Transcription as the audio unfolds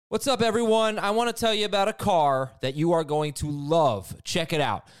What's up, everyone? I want to tell you about a car that you are going to love. Check it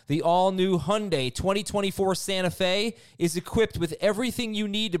out. The all-new Hyundai 2024 Santa Fe is equipped with everything you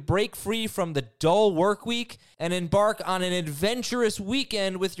need to break free from the dull work week and embark on an adventurous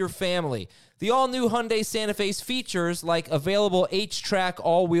weekend with your family. The all-new Hyundai Santa Fe's features like available H-Track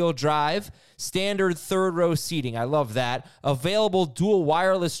all-wheel drive, standard third-row seating, I love that, available dual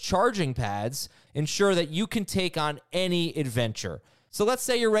wireless charging pads, ensure that you can take on any adventure. So let's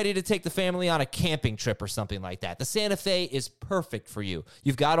say you're ready to take the family on a camping trip or something like that. The Santa Fe is perfect for you.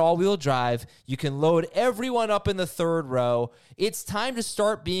 You've got all-wheel drive. You can load everyone up in the third row. It's time to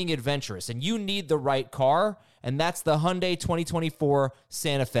start being adventurous, and you need the right car, and that's the Hyundai 2024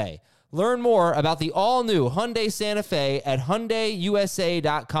 Santa Fe. Learn more about the all-new Hyundai Santa Fe at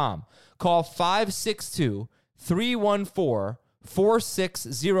HyundaiUSA.com. Call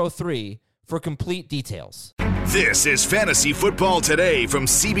 562-314-4603 for complete details. This is Fantasy Football Today from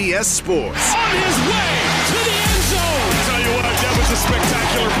CBS Sports. On his way to the end zone. Tell you what, that was a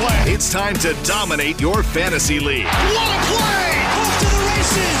spectacular play. It's time to dominate your fantasy league. What a play! Off to the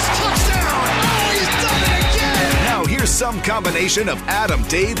races. Touchdown. Oh, he's done it again. Now here's some combination of Adam,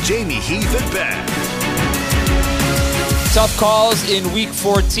 Dave, Jamie, Heath, and Ben. Tough calls in Week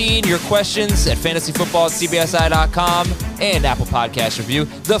 14. Your questions at fantasyfootball@cbsi.com and Apple Podcast Review.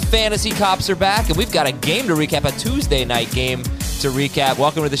 The Fantasy Cops are back, and we've got a game to recap, a Tuesday night game to recap.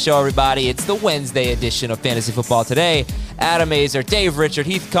 Welcome to the show, everybody. It's the Wednesday edition of Fantasy Football Today. Adam Azer, Dave Richard,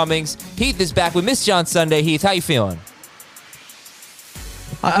 Heath Cummings. Heath is back. We missed you on Sunday. Heath, how you feeling?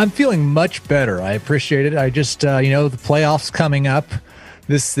 I'm feeling much better. I appreciate it. I just, the playoffs coming up.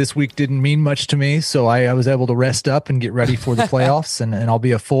 This week didn't mean much to me, so I was able to rest up and get ready for the playoffs, and I'll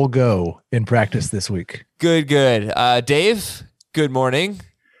be a full go in practice this week. Good. Dave, good morning.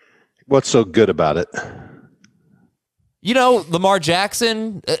 What's so good about it? You know, Lamar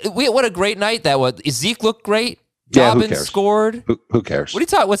Jackson, what a great night that was. Zeke looked great. Yeah, Dobbins scored. Who cares? What are you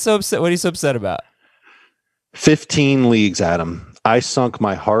talking? What's so upset? What are you so upset about? 15 leagues, Adam. I sunk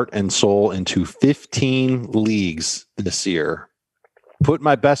my heart and soul into 15 leagues this year. Put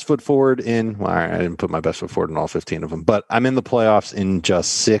my best foot forward in, well, I didn't put my best foot forward in all 15 of them, but I'm in the playoffs in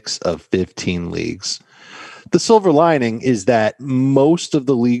just 6 of 15 leagues. The silver lining is that most of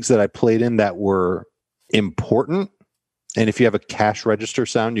the leagues that I played in that were important, and if you have a cash register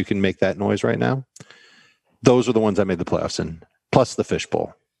sound, you can make that noise right now. Those are the ones I made the playoffs in, plus the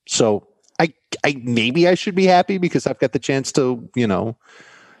fishbowl. So I maybe I should be happy because I've got the chance to,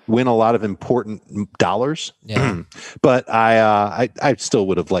 win a lot of important dollars. Yeah. But I still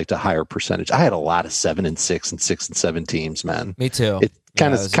would have liked a higher percentage. I had a lot of 7 and 6 and 6 and 7 teams, man. Me too. It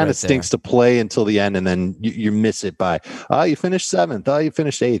kind of stinks to play until the end, and then you miss it by you finished 7th, you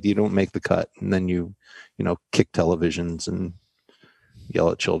finished 8th, you don't make the cut, and then you kick televisions and yell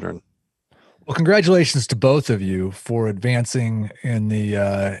at children. Well, congratulations to both of you for advancing in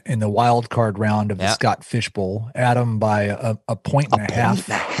the wild card round of the Scott Fishbowl. Adam by a point and a half.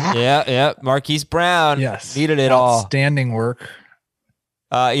 Yeah. Marquise Brown. Yes, needed it all. Outstanding work.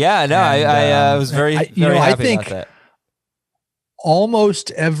 I was very happy I think about that.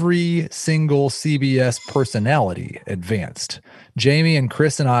 Almost every single CBS personality advanced. Jamie and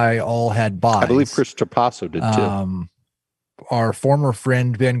Chris and I all had buys. I believe Chris Trapasso did too. Our former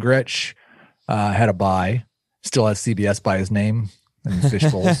friend Ben Gretsch had a buy, still has CBS by his name in the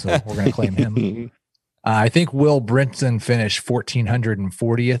fishbowl, so we're going to claim him. I think Will Brinson finished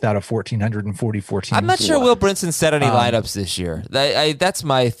 1,440th out of 1,444 teams. I'm not sure Will Brinson set any lineups this year. That's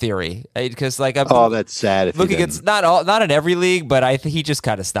my theory, because that's sad. If looking, it's not in every league, but I think he just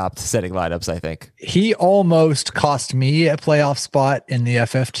kind of stopped setting lineups. I think he almost cost me a playoff spot in the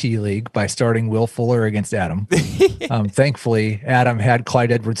FFT league by starting Will Fuller against Adam. Thankfully, Adam had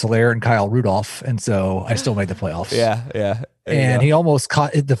Clyde Edwards-Helaire and Kyle Rudolph, and so I still made the playoffs. Yeah. And he almost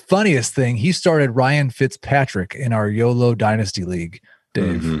caught the funniest thing. He started Ryan Fitzpatrick in our YOLO Dynasty League,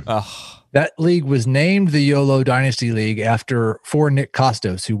 Dave. Mm-hmm. That league was named the YOLO Dynasty League for Nick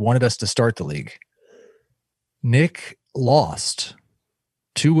Costos, who wanted us to start the league. Nick lost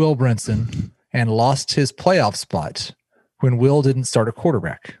to Will Brinson and lost his playoff spot when Will didn't start a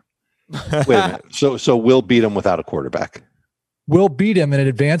quarterback. Wait a minute. So Will beat him without a quarterback. Will beat him in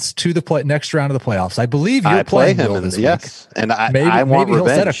advance to the next round of the playoffs. I believe you're playing him this week. And I want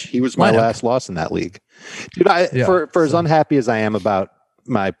revenge. He was my last loss in that league. Dude, for as unhappy as I am about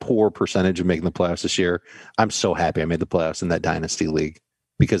my poor percentage of making the playoffs this year, I'm so happy I made the playoffs in that dynasty league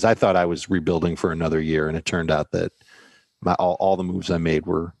because I thought I was rebuilding for another year, and it turned out that all the moves I made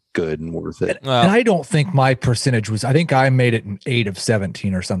were good and worth it. And I don't think my percentage was, I think I made it in 8 of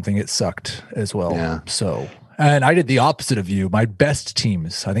 17 or something. It sucked as well. Yeah. So And I did the opposite of you. My best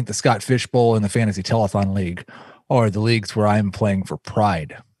teams, I think the Scott Fish Bowl and the Fantasy Telethon League, are the leagues where I'm playing for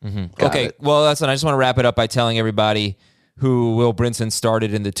pride. Okay, well, listen, I just want to wrap it up by telling everybody who Will Brinson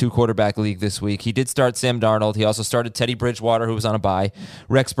started in the 2-quarterback league this week. He did start Sam Darnold. He also started Teddy Bridgewater, who was on a bye,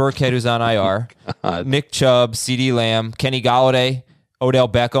 Rex Burkhead, who's on IR, Nick Chubb, CeeDee Lamb, Kenny Golladay, Odell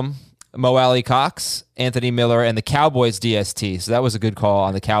Beckham, Mo Alley Cox, Anthony Miller, and the Cowboys DST. So that was a good call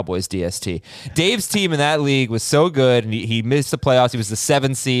on the Cowboys DST. Dave's team in that league was so good, and he missed the playoffs. He was the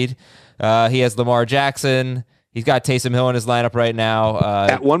 7th seed. He has Lamar Jackson. He's got Taysom Hill in his lineup right now.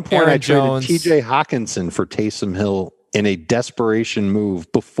 At one point, Aaron I traded Jones. TJ Hawkinson for Taysom Hill in a desperation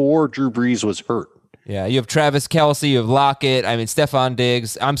move before Drew Brees was hurt. Yeah, you have Travis Kelce, you have Lockett, Stephon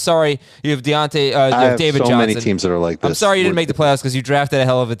Diggs. I'm sorry, you have Deontay, I have David so Johnson. many teams that are like this. I'm sorry you didn't make the playoffs because you drafted a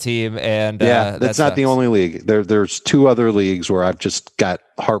hell of a team. And that's not the only league. There's 2 other leagues where I've just got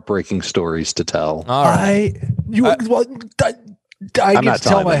heartbreaking stories to tell. All right. I get to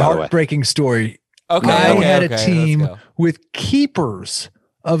tell my heartbreaking story. Okay, I had a let's team go. with keepers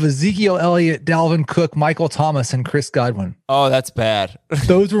of Ezekiel Elliott, Dalvin Cook, Michael Thomas, and Chris Godwin. Oh, that's bad.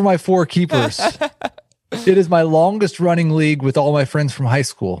 Those were my 4 keepers. It is my longest running league with all my friends from high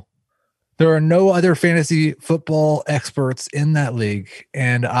school. There are no other fantasy football experts in that league,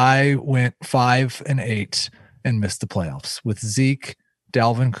 and I went 5-8 and missed the playoffs with Zeke,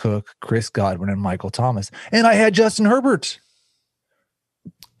 Dalvin Cook, Chris Godwin, and Michael Thomas. And I had Justin Herbert.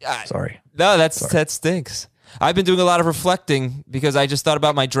 Sorry. No, that stinks. I've been doing a lot of reflecting because I just thought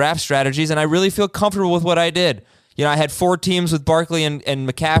about my draft strategies, and I really feel comfortable with what I did. You know, I had 4 teams with Barkley and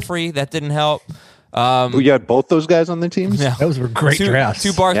McCaffrey. That didn't help. You had both those guys on the teams? Yeah. Those were great drafts.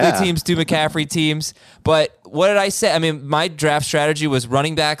 2 Barkley teams, 2 McCaffrey teams. But what did I say? My draft strategy was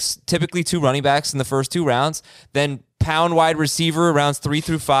running backs, typically 2 running backs in the first 2 rounds, then pound wide receiver rounds 3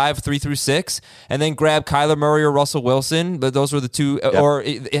 through 5, 3 through 6, and then grab Kyler Murray or Russell Wilson. But those were the 2.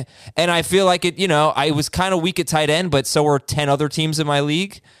 Yep. And I feel like I was kind of weak at tight end, but so were 10 other teams in my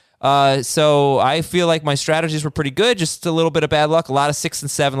league. So I feel like my strategies were pretty good. Just a little bit of bad luck. A lot of 6 and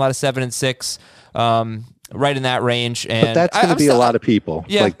 7, a lot of 7 and 6. Right in that range. And but that's going to be a lot of people.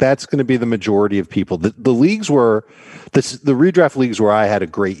 Yeah. Like that's going to be the majority of people. The leagues where the redraft leagues where I had a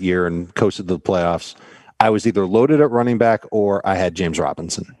great year and coasted the playoffs, I was either loaded at running back or I had James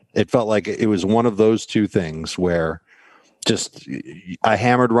Robinson. It felt like it was one of those 2 things where just I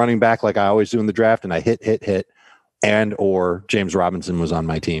hammered running back like I always do in the draft, and I hit, and or James Robinson was on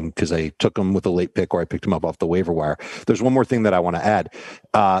my team because I took him with a late pick or I picked him up off the waiver wire. There's one more thing that I want to add.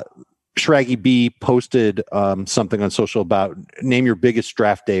 Shraggy B posted something on social about name your biggest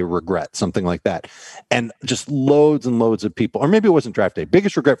draft day regret, something like that. And just loads and loads of people, or maybe it wasn't draft day,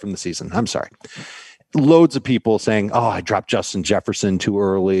 biggest regret from the season. I'm sorry. Loads of people saying, oh, I dropped Justin Jefferson too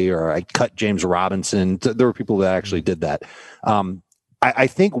early, or I cut James Robinson. There were people that actually did that. I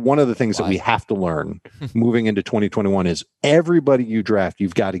think one of the things that we have to learn moving into 2021 is everybody you draft,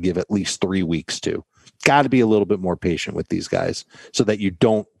 you've got to give at least 3 weeks to. Got to be a little bit more patient with these guys so that you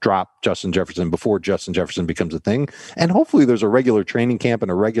don't drop Justin Jefferson before Justin Jefferson becomes a thing. And hopefully there's a regular training camp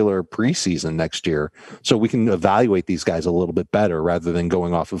and a regular preseason next year so we can evaluate these guys a little bit better rather than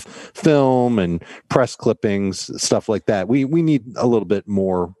going off of film and press clippings, stuff like that. We need a little bit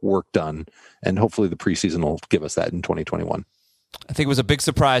more work done, and hopefully the preseason will give us that in 2021. I think it was a big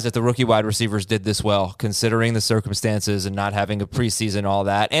surprise that the rookie wide receivers did this well, considering the circumstances and not having a preseason, all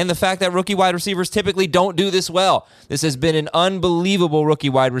that. And the fact that rookie wide receivers typically don't do this well. This has been an unbelievable rookie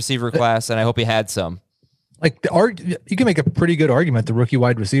wide receiver class, and I hope he had some. Like you can make a pretty good argument the rookie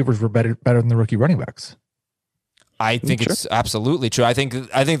wide receivers were better than the rookie running backs. I think it's absolutely true. I think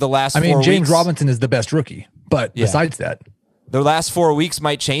the last 4 weeks, James Robinson is the best rookie, but besides that, the last 4 weeks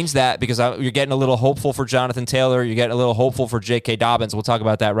might change that because you're getting a little hopeful for Jonathan Taylor. You're getting a little hopeful for J.K. Dobbins. We'll talk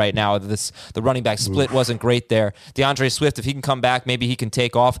about that right now. The running back split wasn't great there. DeAndre Swift, if he can come back, maybe he can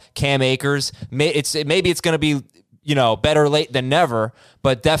take off. Cam Akers, maybe it's going to be better late than never,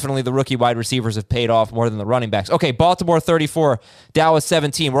 but definitely the rookie wide receivers have paid off more than the running backs. Okay, Baltimore 34, Dallas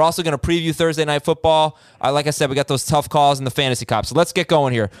 17. We're also going to preview Thursday Night Football. Like I said, we got those tough calls in the fantasy cops. So let's get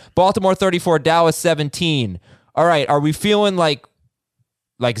going here. Baltimore 34, Dallas 17. All right, are we feeling like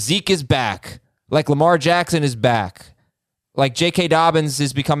Zeke is back, like Lamar Jackson is back, like J.K. Dobbins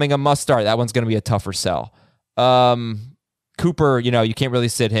is becoming a must-start? That one's going to be a tougher sell. Cooper, you can't really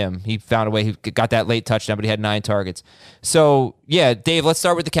sit him. He found a way. He got that late touchdown, but he had 9 targets. So, yeah, Dave, let's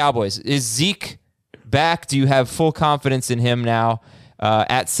start with the Cowboys. Is Zeke back? Do you have full confidence in him now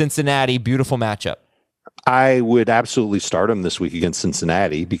at Cincinnati? Beautiful matchup. I would absolutely start him this week against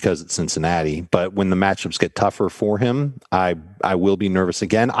Cincinnati because it's Cincinnati. But when the matchups get tougher for him, I will be nervous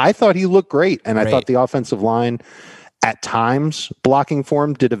again. I thought he looked great, and I thought the offensive line at times blocking for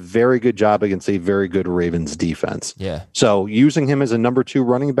him did a very good job against a very good Ravens defense. Yeah. So using him as a number 2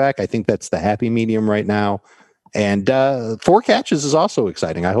 running back, I think that's the happy medium right now. And 4 catches is also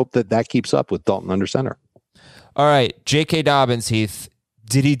exciting. I hope that keeps up with Dalton under center. All right, J.K. Dobbins, Heath.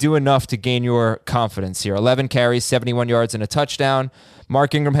 Did he do enough to gain your confidence here? 11 carries, 71 yards, and a touchdown.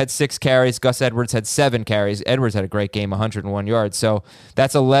 Mark Ingram had 6 carries. Gus Edwards had 7 carries. Edwards had a great game, 101 yards. So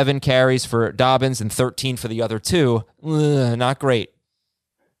that's 11 carries for Dobbins and 13 for the other 2. Not great.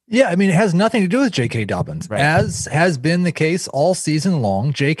 Yeah, I mean, it has nothing to do with J.K. Dobbins. Right. As has been the case all season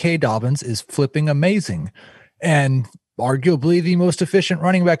long, J.K. Dobbins is flipping amazing and arguably the most efficient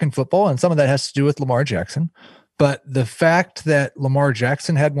running back in football, and some of that has to do with Lamar Jackson. But the fact that Lamar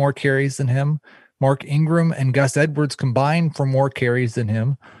Jackson had more carries than him, Mark Ingram and Gus Edwards combined for more carries than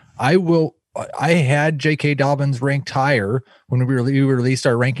him, I had J.K. Dobbins ranked higher when we released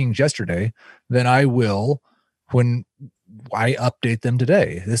our rankings yesterday than I will when I update them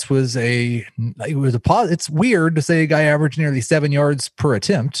today. It's weird to say a guy averaged nearly 7 yards per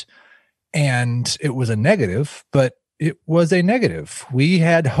attempt, and it was a negative, but it was a negative. We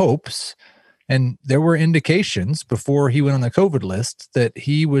had hopes, and there were indications before he went on the COVID list that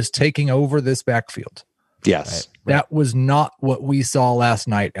he was taking over this backfield. Yes. Right. That was not what we saw last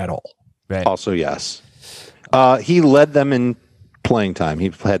night at all. Right. Also, yes. He led them in playing time. He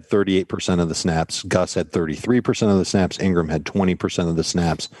had 38% of the snaps. Gus had 33% of the snaps. Ingram had 20% of the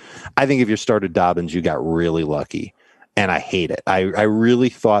snaps. I think if you started Dobbins, you got really lucky. And I hate it. I really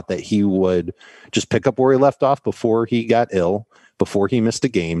thought that he would just pick up where he left off before he got ill, before he missed a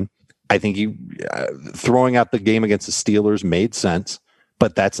game. I think he throwing out the game against the Steelers made sense,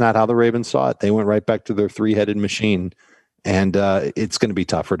 but that's not how the Ravens saw it. They went right back to their 3-headed machine, and it's going to be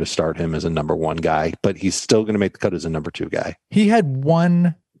tougher to start him as a number 1 guy, but he's still going to make the cut as a number 2 guy. He had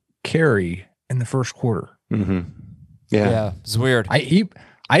 1 carry in the first quarter. Mm-hmm. Yeah, it's weird.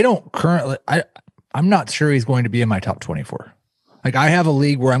 I'm not sure he's going to be in my top 24. Like, I have a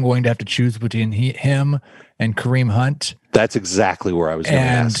league where I'm going to have to choose between him and Kareem Hunt. That's exactly where I was going to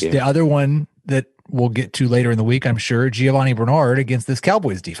ask you. And the other one that we'll get to later in the week, I'm sure, Giovanni Bernard against this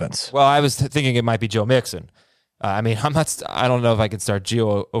Cowboys defense. Well, I was thinking it might be Joe Mixon. I don't know if I can start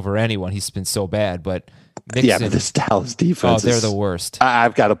Gio over anyone. He's been so bad, but Mixon, yeah, but this Dallas defense, they're the worst.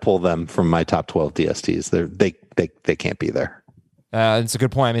 I've got to pull them from my top 12 DSTs. They can't be there. It's a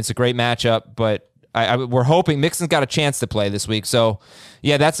good point. I mean, it's a great matchup, but we're hoping Mixon's got a chance to play this week. So,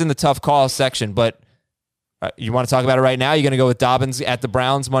 yeah, that's in the tough call section. But you want to talk about it right now? You're going to go with Dobbins at the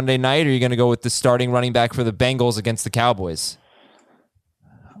Browns Monday night, or are you going to go with the starting running back for the Bengals against the Cowboys?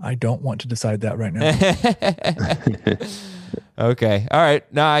 I don't want to decide that right now. Okay. All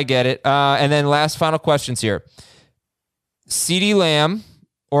right. No, I get it. And then final questions here. CeeDee Lamb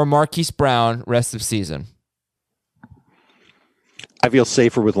or Marquise Brown rest of season? I feel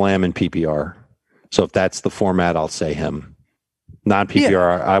safer with Lamb in PPR. So if that's the format, I'll say him.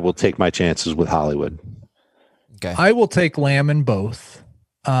 Non-PPR, I will take my chances with Hollywood. Okay. I will take Lamb in both.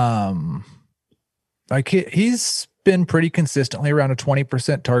 He's been pretty consistently around a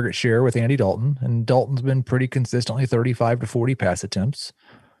 20% target share with Andy Dalton, and Dalton's been pretty consistently 35 to 40 pass attempts.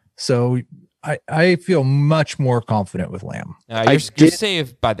 So I feel much more confident with Lamb. You're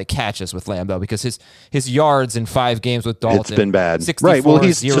saved by the catches with Lamb, though, because his yards in 5 games with Dalton, it's been bad. 64, right. Well,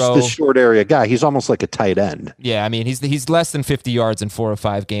 he's 0. just the short area guy. He's almost like a tight end. Yeah, I mean, he's less than 50 yards in 4 or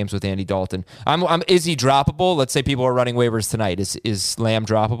 5 games with Andy Dalton. Is he droppable? Let's say people are running waivers tonight. Is Lamb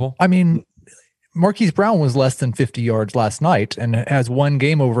droppable? I mean, Marquise Brown was less than 50 yards last night and has 1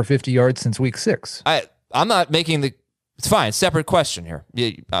 game over 50 yards since week 6. I'm not making the. It's fine. Separate question here.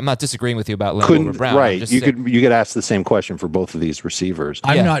 I'm not disagreeing with you about Lamb over Brown. Right. You could ask the same question for both of these receivers.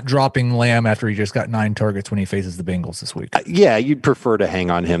 I'm not dropping Lamb after he just got 9 targets when he faces the Bengals this week. Yeah, you'd prefer to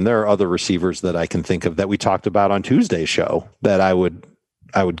hang on him. There are other receivers that I can think of that we talked about on Tuesday's show that I would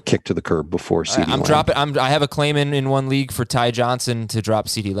kick to the curb before CeeDee Lamb. Dropping. I have a claim in one league for Ty Johnson to drop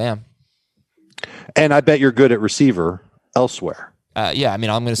CeeDee Lamb. And I bet you're good at receiver elsewhere. Yeah, I mean,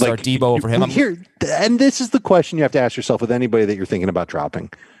 I'm going to start Debo over him. And this is the question you have to ask yourself with anybody that you're thinking about dropping.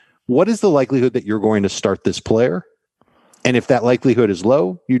 What is the likelihood that you're going to start this player? And if that likelihood is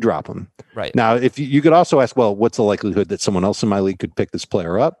low, you drop him. Right. Now, if you could also ask, well, what's the likelihood that someone else in my league could pick this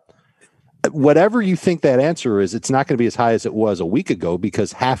player up? Whatever you think that answer is, it's not going to be as high as it was a week ago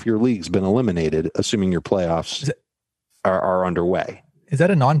because half your league's been eliminated, assuming your playoffs are underway. Is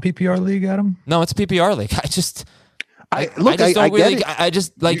that a non-PPR league, Adam? No, it's a PPR league. I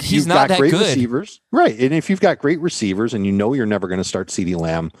just like he's you've not got that great good. Receivers, right? And if you've got great receivers and you know you're never going to start CeeDee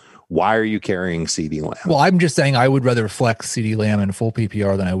Lamb, why are you carrying CeeDee Lamb? Well, I'm just saying I would rather flex CeeDee Lamb in full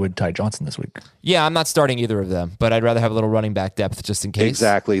PPR than I would Ty Johnson this week. Yeah, I'm not starting either of them, but I'd rather have a little running back depth just in case.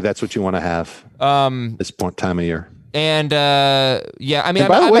 Exactly, that's what you want to have. This point time of year. And yeah, I mean,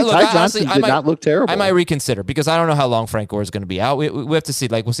 by the way, look, Ty Johnson did not look terrible. I might reconsider because I don't know how long Frank Gore is going to be out. We have to see.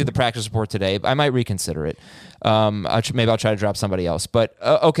 Like, we'll see the practice report today. I might reconsider it. Maybe I'll try to drop somebody else. But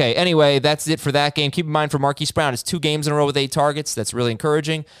okay, anyway, that's it for that game. Keep in mind for Marquise Brown, it's 2 games in a row with 8 targets. That's really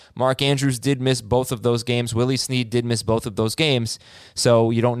encouraging. Mark Andrews did miss both of those games. Willie Snead did miss both of those games. So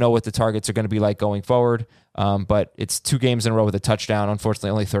you don't know what the targets are going to be like going forward. But it's 2 games in a row with a touchdown. Unfortunately,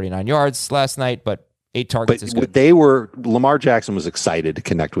 only 39 yards last night, but 8 targets is good. Lamar Jackson was excited to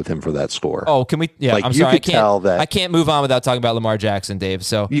connect with him for that score. Oh, can we? Yeah, I'm sorry. I can't move on without talking about Lamar Jackson, Dave.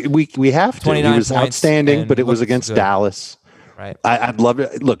 So we have to. He was outstanding, but it was against good. Dallas. Right. I'd love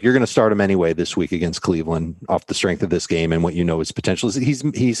it. Look, you're going to start him anyway this week against Cleveland off the strength of this game and what you know his potential is.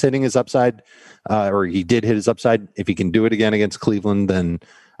 He's hitting his upside, or he did hit his upside. If he can do it again against Cleveland, then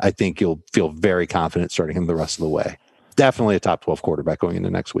I think you'll feel very confident starting him the rest of the way. Definitely a top 12 quarterback going into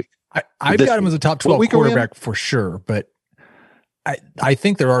next week. I've got him as a top 12 quarterback for sure, but I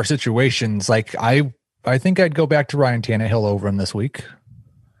think there are situations like I think I'd go back to Ryan Tannehill over him this week.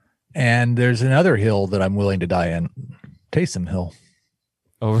 And there's another hill that I'm willing to die in, Taysom Hill.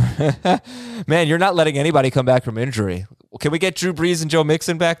 Man, you're not letting anybody come back from injury. Can we get Drew Brees and Joe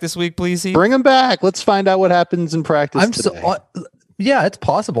Mixon back this week, please? Bring them back. Let's find out what happens in practice today. Yeah, it's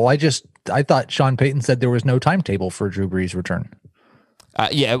possible. I thought Sean Payton said there was no timetable for Drew Brees' return.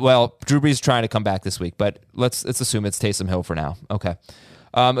 Yeah, well, Drew Brees is trying to come back this week, but let's assume it's Taysom Hill for now. Okay.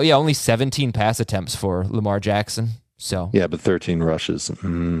 Yeah, only 17 pass attempts for Lamar Jackson. So yeah, but 13 rushes.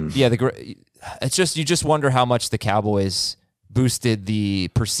 Yeah, it's just you just wonder how much the Cowboys boosted the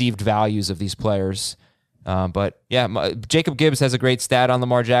perceived values of these players. But yeah, Jacob Gibbs has a great stat on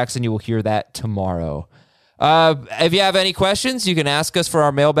Lamar Jackson. You will hear that tomorrow. If you have any questions, you can ask us for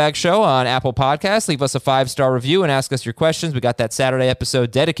our mailbag show on Apple Podcasts. Leave us a 5-star review and ask us your questions. We got that Saturday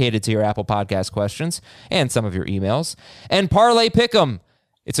episode dedicated to your Apple Podcast questions and some of your emails. And Parlay Pick'em.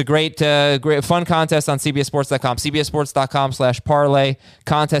 It's a great fun contest on CBSSports.com. CBSSports.com/parlay.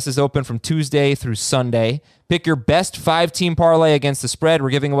 Contest is open from Tuesday through Sunday. Pick your best 5-team parlay against the spread.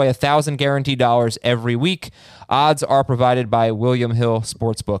 We're giving away $1,000 guaranteed dollars every week. Odds are provided by William Hill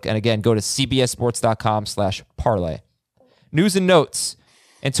Sportsbook. And again, go to CBSSports.com/parlay. News and notes.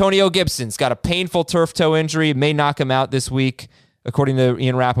 Antonio Gibson's got a painful turf toe injury. May knock him out this week, according to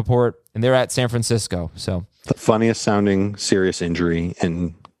Ian Rappaport. And they're at San Francisco. So the funniest sounding serious injury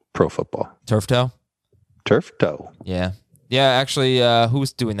in pro football. Turf toe? Turf toe. Yeah. Yeah, actually, who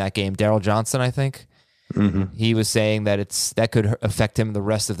was doing that game? Daryl Johnson, I think. Mm-hmm. He was saying that that could affect him the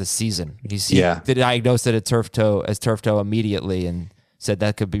rest of the season. He diagnosed it as turf toe immediately and said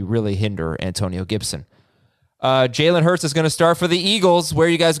that could be really hinder Antonio Gibson. Jalen Hurts is going to start for the Eagles. Where are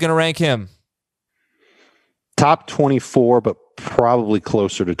you guys going to rank him? Top 24, but probably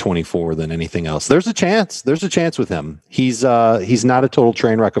closer to 24 than anything else. There's a chance with him. He's not a total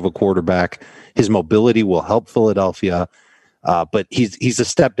train wreck of a quarterback. His mobility will help Philadelphia, but he's a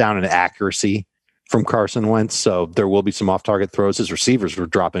step down in accuracy from Carson Wentz, so there will be some off-target throws. His receivers were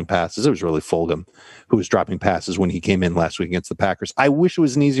dropping passes. It was really Fulgham who was dropping passes when he came in last week against the Packers. I wish it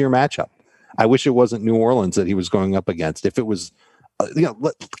was an easier matchup. I wish it wasn't New Orleans that he was going up against. If it was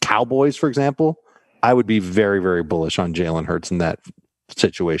Cowboys, for example, I would be very, very bullish on Jalen Hurts in that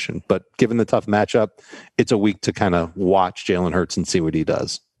situation. But given the tough matchup, it's a week to kind of watch Jalen Hurts and see what he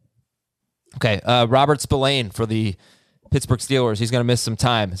does. Okay, Robert Spillane for the Pittsburgh Steelers. He's going to miss some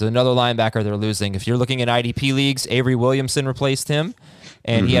time. It's another linebacker they're losing. If you're looking at IDP leagues, Avery Williamson replaced him,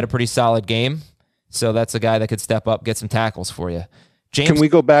 and he had a pretty solid game. So that's a guy that could step up, get some tackles for you. James, can we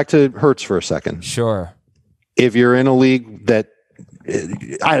go back to Hurts for a second? Sure. If you're in a league that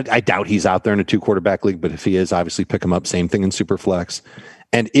I doubt he's out there in a 2-quarterback league, but if he is, obviously pick him up. Same thing in Superflex.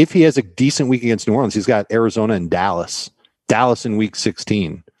 And if he has a decent week against New Orleans, he's got Arizona and Dallas in week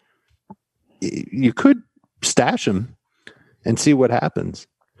 16. You could stash him and see what happens.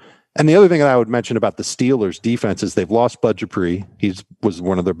 And the other thing that I would mention about the Steelers defense is they've lost Bud Dupree. He was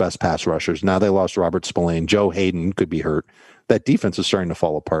one of their best pass rushers. Now they lost Robert Spillane. Joe Hayden could be hurt. That defense is starting to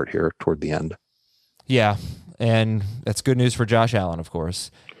fall apart here toward the end. Yeah, and that's good news for Josh Allen, of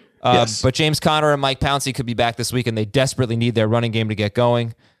course. Yes. But James Conner and Mike Pouncey could be back this week, and they desperately need their running game to get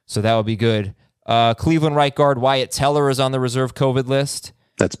going, so that would be good. Cleveland right guard Wyatt Teller is on the reserve COVID list.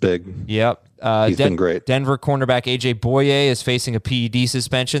 That's big. Yep. He's been great. Denver cornerback A.J. Boye is facing a PED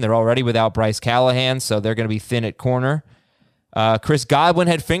suspension. They're already without Bryce Callahan, so they're going to be thin at corner. Chris Godwin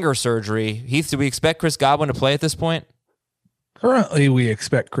had finger surgery. Heath, do we expect Chris Godwin to play at this point? Currently, we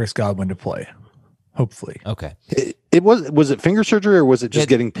expect Chris Godwin to play. Hopefully. Okay. It was it finger surgery or was it just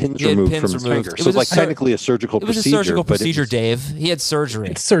getting pins removed from his finger? So like technically a surgical procedure. It was a surgical procedure, Dave. He had surgery.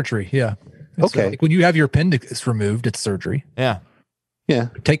 It's surgery, yeah. Okay. Like when you have your appendix removed, it's surgery. Yeah. Yeah.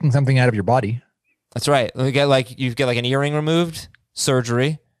 Taking something out of your body. That's right. You get like an earring removed,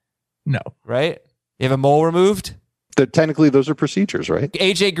 surgery. No. Right? You have a mole removed? Technically, those are procedures, right?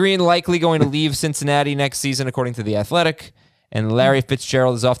 AJ Green likely going to leave Cincinnati next season, according to The Athletic. And Larry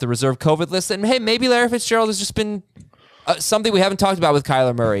Fitzgerald is off the reserve COVID list. And hey, maybe Larry Fitzgerald has just been something we haven't talked about with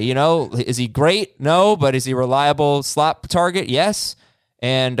Kyler Murray. You know, is he great? No. But is he a reliable slot target? Yes.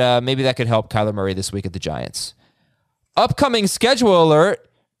 And maybe that could help Kyler Murray this week at the Giants. Upcoming schedule alert.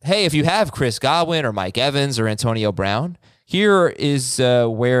 Hey, if you have Chris Godwin or Mike Evans or Antonio Brown, here is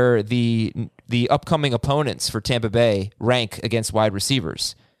where the upcoming opponents for Tampa Bay rank against wide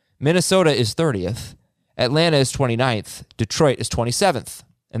receivers. Minnesota is 30th. Atlanta is 29th. Detroit is 27th.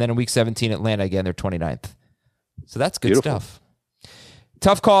 And then in week 17, Atlanta again, they're 29th. So that's good stuff.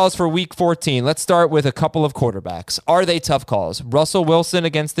 Tough calls for week 14. Let's start with a couple of quarterbacks. Are they tough calls? Russell Wilson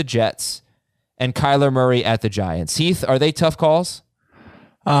against the Jets and Kyler Murray at the Giants. Heath, are they tough calls?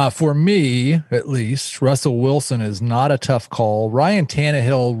 For me, at least, Russell Wilson is not a tough call. Ryan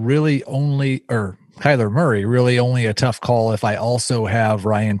Tannehill Kyler Murray really only a tough call if I also have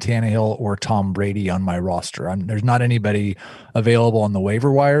Ryan Tannehill or Tom Brady on my roster. There's not anybody available on the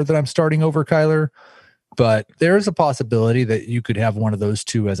waiver wire that I'm starting over Kyler, but there is a possibility that you could have one of those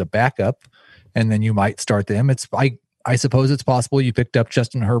two as a backup, and then you might start them. I suppose it's possible you picked up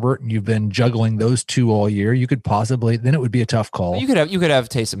Justin Herbert and you've been juggling those two all year. You could possibly, then it would be a tough call. You could have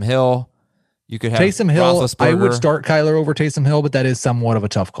Taysom Hill. You could have Taysom Hill. I would Roethlisberger. start Kyler over Taysom Hill, but that is somewhat of a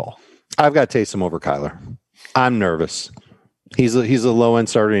tough call. I've got Taysom over Kyler. I'm nervous. He's a low end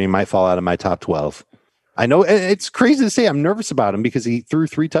starter and he might fall out of my top 12. I know it's crazy to say I'm nervous about him because he threw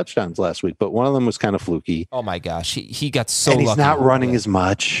 3 touchdowns last week, but one of them was kind of fluky. Oh my gosh, he got so and he's lucky. not running as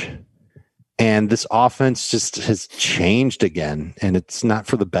much. And this offense just has changed again, and it's not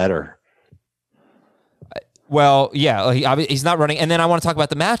for the better. Well, yeah, he's not running. And then I want to talk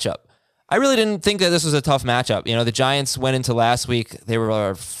about the matchup. I really didn't think that this was a tough matchup. You know, the Giants went into last week. They were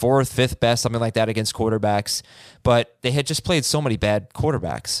 4th, 5th best, something like that against quarterbacks. But they had just played so many bad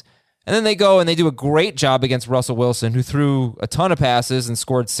quarterbacks. And then they go and they do a great job against Russell Wilson, who threw a ton of passes and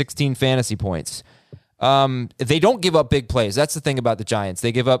scored 16 fantasy points. They don't give up big plays. That's the thing about the Giants.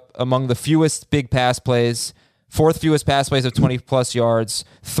 They give up among the fewest big pass plays, 4th fewest pass plays of 20-plus yards,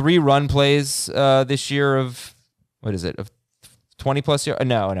 3 run plays this year of, of 20-plus yards?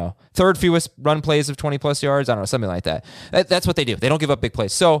 No. 3rd fewest run plays of 20-plus yards. I don't know, something like that. That's what they do. They don't give up big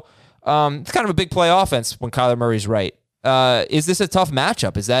plays. So it's kind of a big play offense when Kyler Murray's right. Is this a tough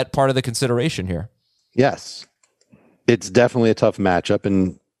matchup? Is that part of the consideration here? Yes. It's definitely a tough matchup.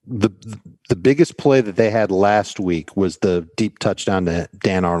 And the biggest play that they had last week was the deep touchdown to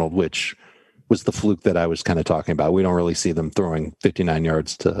Dan Arnold, which was the fluke that I was kind of talking about. We don't really see them throwing 59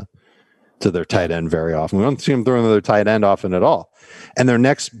 yards to their tight end very often. We don't see them throwing their tight end often at all. And their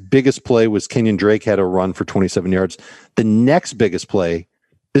next biggest play was Kenyon Drake had a run for 27 yards. The next biggest play,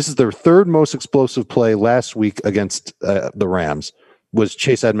 this is their 3rd most explosive play last week against the Rams, was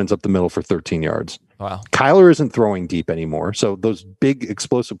Chase Edmonds up the middle for 13 yards. Wow. Kyler isn't throwing deep anymore. So those big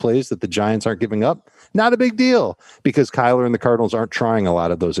explosive plays that the Giants aren't giving up, not a big deal because Kyler and the Cardinals aren't trying a lot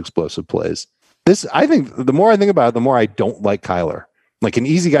of those explosive plays. I think the more I think about it, the more I don't like Kyler. Like an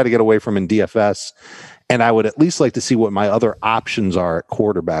easy guy to get away from in DFS. And I would at least like to see what my other options are at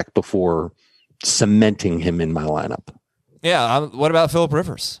quarterback before cementing him in my lineup. Yeah. What about Phillip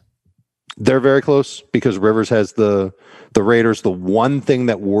Rivers? They're very close because Rivers has the Raiders. The one thing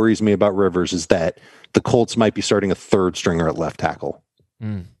that worries me about Rivers is that the Colts might be starting a 3rd stringer at left tackle.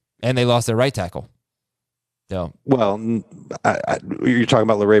 And they lost their right tackle. So, well, you're talking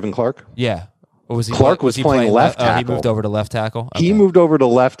about LaRaven Clark? Yeah. Or was he Clark was playing left tackle. He moved over to left tackle? Okay. He moved over to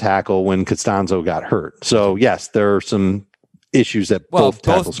left tackle when Costanzo got hurt. So, yes, there are some issues at both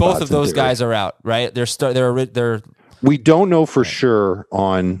tackle spots. Both of those guys are out, right? They're We don't know for sure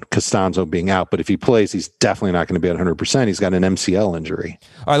on Costanzo being out, but if he plays, he's definitely not going to be at 100%. He's got an MCL injury.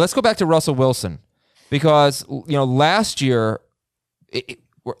 All right, let's go back to Russell Wilson because, last year,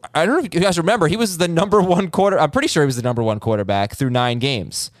 I don't know if you guys remember, he was the number 1 I'm pretty sure he was the number 1 quarterback through 9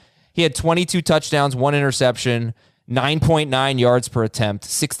 games. He had 22 touchdowns, 1 interception, 9.9 yards per attempt,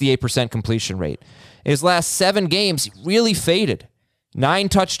 68% completion rate. In his last 7 games, he really faded. 9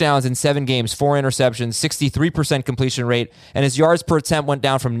 touchdowns in 7 games, 4 interceptions, 63% completion rate, and his yards per attempt went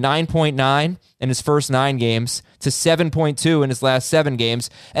down from 9.9 in his first 9 games to 7.2 in his last 7 games.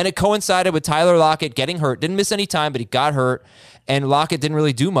 And it coincided with Tyler Lockett getting hurt. Didn't miss any time, but he got hurt. And Lockett didn't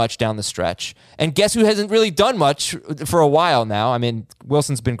really do much down the stretch. And guess who hasn't really done much for a while now? I mean,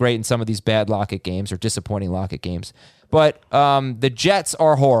 Wilson's been great in some of these bad Lockett games or disappointing Lockett games. But the Jets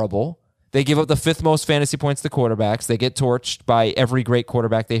are horrible. They give up the 5th most fantasy points to quarterbacks. They get torched by every great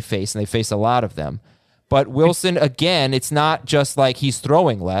quarterback they face, and they face a lot of them. But Wilson, again, it's not just like he's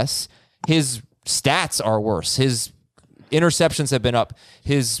throwing less. His stats are worse. His interceptions have been up.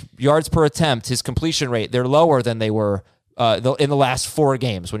 His yards per attempt, his completion rate, they're lower than they were in the last 4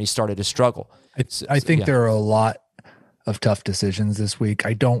 games when he started to struggle. I think there are a lot of tough decisions this week.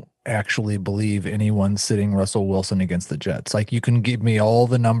 I don't actually believe anyone's sitting Russell Wilson against the Jets. Like, you can give me all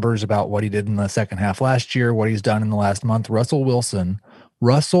the numbers about what he did in the second half last year, what he's done in the last month. Russell Wilson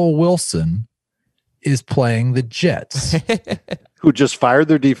is playing the Jets, who just fired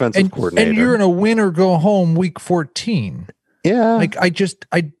their defensive coordinator. And you're in a win or go home week 14. Yeah. Like, I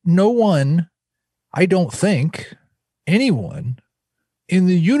don't think anyone in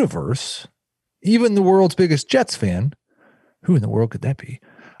the universe, even the world's biggest Jets fan, who in the world could that be?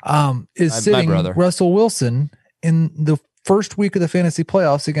 Is sitting Russell Wilson in the first week of the fantasy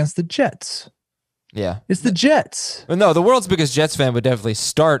playoffs against the Jets. Yeah. It's the Jets. Well, no, the world's biggest Jets fan would definitely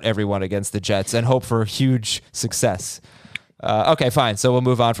start everyone against the Jets and hope for huge success. Okay, fine. So we'll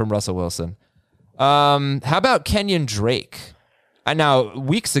move on from Russell Wilson. How about Kenyon Drake? Now,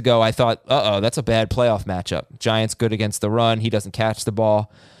 weeks ago, I thought, that's a bad playoff matchup. Giants good against the run. He doesn't catch the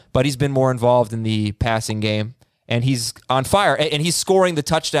ball, but he's been more involved in the passing game. And he's on fire, and he's scoring the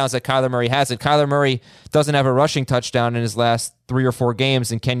touchdowns that Kyler Murray has. And Kyler Murray doesn't have a rushing touchdown in his last 3 or 4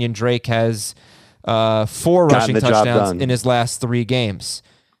 games, and Kenyon Drake has 4 rushing touchdowns in his last 3 games.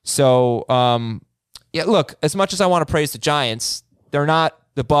 So, look, as much as I want to praise the Giants, they're not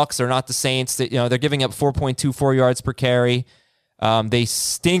the Bucs, they're not the Saints. They're giving up 4.24 yards per carry. They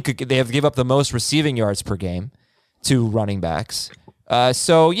stink. They have give up the most receiving yards per game to running backs. What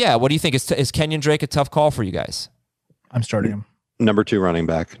do you think? Is Kenyon Drake a tough call for you guys? I'm starting him. Number 2 running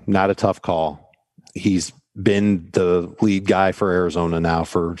back. Not a tough call. He's been the lead guy for Arizona now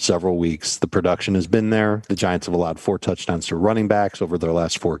for several weeks. The production has been there. The Giants have allowed 4 touchdowns to running backs over their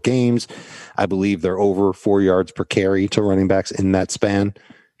last 4 games. I believe they're over 4 yards per carry to running backs in that span.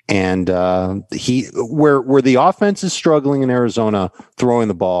 And where the offense is struggling in Arizona throwing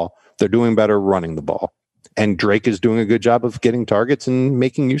the ball, they're doing better running the ball. And Drake is doing a good job of getting targets and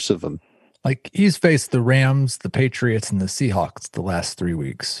making use of them. Like, he's faced the Rams, the Patriots, and the Seahawks the last 3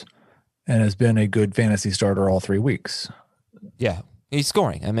 weeks and has been a good fantasy starter all 3 weeks. Yeah, he's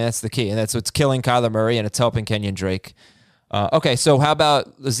scoring. I mean, that's the key. And that's what's killing Kyler Murray, and it's helping Kenyon Drake. Okay, so how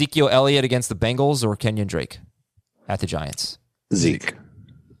about Ezekiel Elliott against the Bengals or Kenyon Drake at the Giants? Zeke.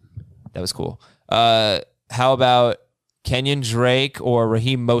 That was cool. How about Kenyon Drake or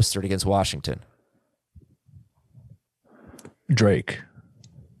Raheem Mostert against Washington? Drake.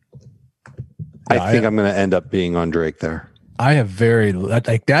 I think I'm going to end up being on Drake there. I have very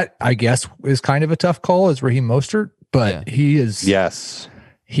like that. I guess is kind of a tough call as Raheem Mostert, but he is. Yes,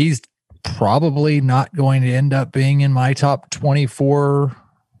 he's probably not going to end up being in my top 24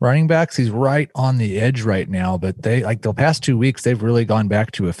 running backs. He's right on the edge right now, but they like the past 2 weeks, they've really gone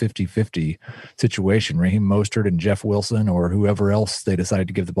back to a 50-50 situation. Raheem Mostert and Jeff Wilson or whoever else they decide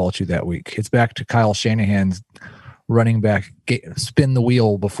to give the ball to that week. It's back to Kyle Shanahan's running back, spin the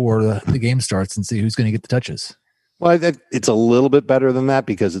wheel before the game starts and see who's going to get the touches. Well, it's a little bit better than that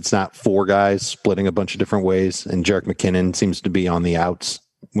because it's not 4 guys splitting a bunch of different ways. And Jerick McKinnon seems to be on the outs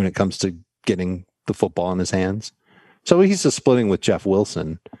when it comes to getting the football in his hands. So he's just splitting with Jeff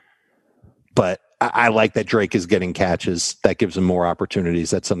Wilson. But I like that Drake is getting catches. That gives him more opportunities.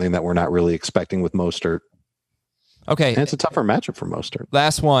 That's something that we're not really expecting with Mostert. Okay. And it's a tougher matchup for Mostert.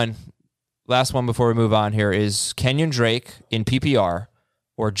 Last one before we move on here is Kenyon Drake in PPR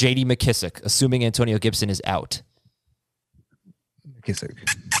or J.D. McKissick, assuming Antonio Gibson is out. McKissick.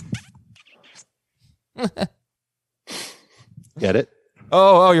 Get it?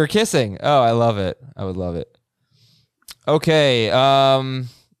 Oh, you're kissing. Oh, I love it. I would love it. Okay. All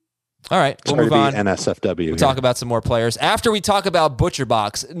right. We'll move on. NSFW. We'll talk about some more players. After we talk about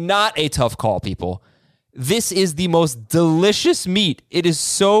ButcherBox, not a tough call, people. This is the most delicious meat. It is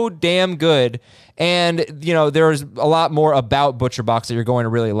so damn good. And, there's a lot more about ButcherBox that you're going to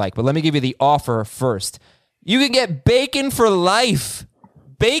really like. But let me give you the offer first. You can get bacon for life.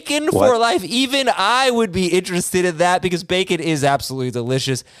 Bacon for life. Even I would be interested in that because bacon is absolutely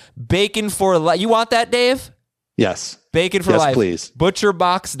delicious. Bacon for life. You want that, Dave? Yes. Bacon for Yes, life. please.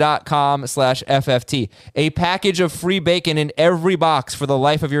 Butcherbox.com/FFT. A package of free bacon in every box for the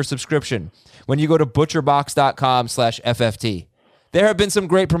life of your subscription when you go to butcherbox.com/FFT. There have been some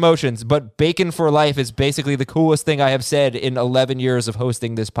great promotions, but bacon for life is basically the coolest thing I have said in 11 years of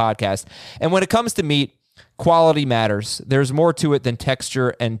hosting this podcast. And when it comes to meat, quality matters. There's more to it than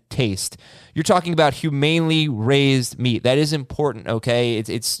texture and taste. You're talking about humanely raised meat. That is important, okay?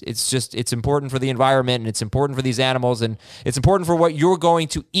 It's important for the environment, and it's important for these animals, and it's important for what you're going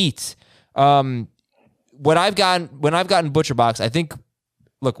to eat. When I've gotten ButcherBox, I think,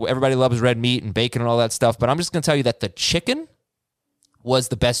 look, everybody loves red meat and bacon and all that stuff, but I'm just going to tell you that the chicken was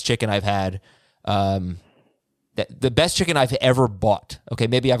the best chicken I've had. The best chicken I've ever bought. Okay,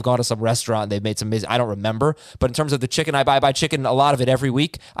 maybe I've gone to some restaurant and they've made some amazing, I don't remember. But in terms of the chicken I buy chicken, a lot of it every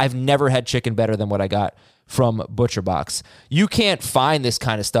week. I've never had chicken better than what I got from ButcherBox. You can't find this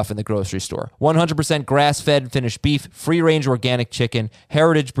kind of stuff in the grocery store. 100% grass-fed finished beef, free-range organic chicken,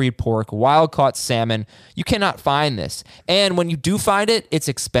 heritage breed pork, wild-caught salmon. You cannot find this. And when you do find it, it's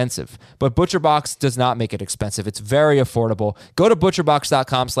expensive. But ButcherBox does not make it expensive. It's very affordable. Go to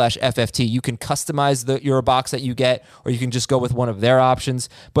butcherbox.com/FFT. You can customize your box that you get, or you can just go with one of their options.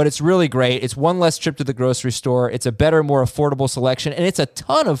 But it's really great. It's one less trip to the grocery store. It's a better, more affordable selection, and it's a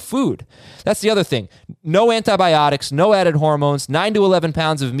ton of food. That's the other thing. No antibiotics, no added hormones, 9 to 11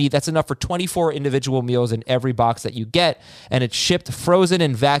 pounds of meat. That's enough for 24 individual meals in every box that you get. And it's shipped frozen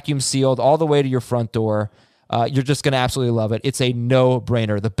and vacuum sealed all the way to your front door. You're just going to absolutely love it. It's a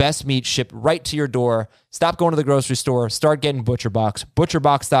no-brainer. The best meat shipped right to your door. Stop going to the grocery store. Start getting ButcherBox.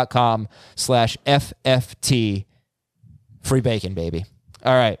 Butcherbox.com/FFT. Free bacon, baby.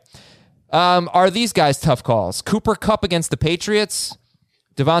 All right. Are these guys tough calls? Cooper Kupp against the Patriots,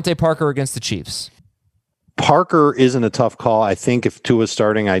 Devontae Parker against the Chiefs. Parker isn't a tough call. I think if Tua's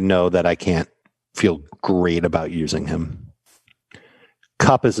starting, I know that I can't feel great about using him.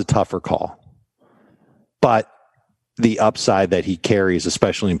 Kupp is a tougher call. But the upside that he carries,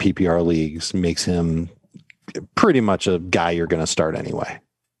 especially in PPR leagues, makes him pretty much a guy you're going to start anyway.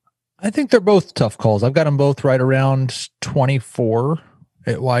 I think they're both tough calls. I've got them both right around 24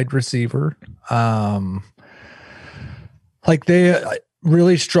 at wide receiver. Like they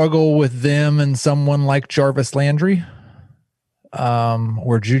really struggle with them and someone like Jarvis Landry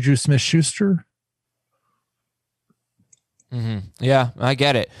or Juju Smith-Schuster. Mm-hmm. Yeah, I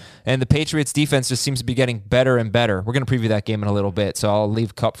get it. And the Patriots defense just seems to be getting better and better. We're going to preview that game in a little bit, so I'll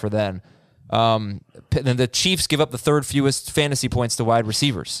leave Kupp for then. Then the Chiefs give up the third fewest fantasy points to wide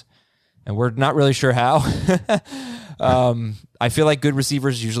receivers, and we're not really sure how. I feel like good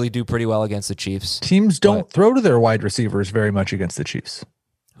receivers usually do pretty well against the Chiefs. Teams don't throw to their wide receivers very much against the Chiefs.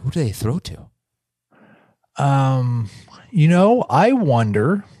 Who do they throw to? I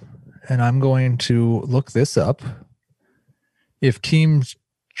wonder, and I'm going to look this up, if teams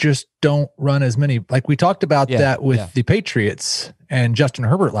just don't run as many, like we talked about that with the Patriots and Justin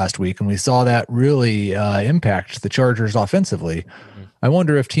Herbert last week, and we saw that really impact the Chargers offensively. Mm-hmm. I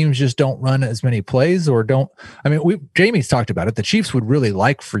wonder if teams just don't run as many plays or don't. I mean, Jamie's talked about it. The Chiefs would really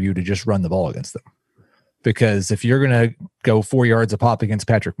like for you to just run the ball against them, because if you're going to go 4 yards a pop against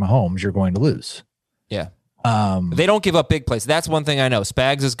Patrick Mahomes, you're going to lose. Yeah. They don't give up big plays. That's one thing I know.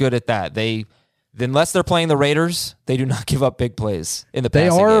 Spags is good at that. Unless they're playing the Raiders, they do not give up big plays in the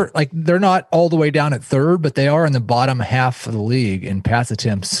passing game. Like, they're not all the way down at third, but they are in the bottom half of the league in pass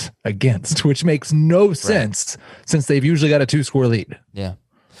attempts against, which makes no sense since they've usually got a 2-score lead. Yeah.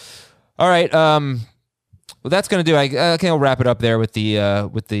 All right. Well, that's going to do. I think I'll wrap it up there with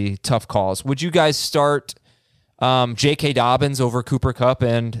the tough calls. Would you guys start J.K. Dobbins over Cooper Kupp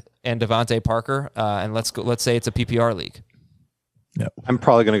and Devontae Parker? And let's say it's a PPR league. No. I'm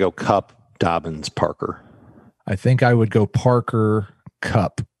probably going to go Kupp, Dobbins, Parker. I think I would go Parker,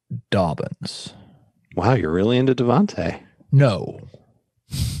 Kupp, Dobbins. Wow, you're really into Devontae. No.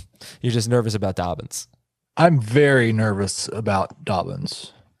 You're just nervous about Dobbins. I'm very nervous about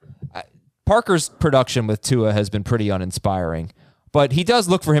Dobbins. Parker's production with Tua has been pretty uninspiring, but he does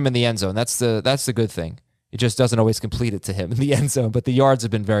look for him in the end zone. That's the good thing. It just doesn't always complete it to him in the end zone, but the yards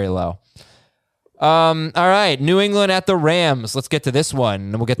have been very low. All right, New England at the Rams. Let's get to this one,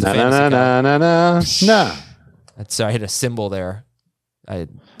 and we'll get to fantasy. Sorry, I hit a cymbal there. Yeah,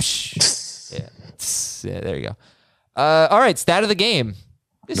 there you go. All right, stat of the game.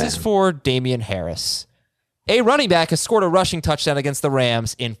 This is for Damian Harris. A running back has scored a rushing touchdown against the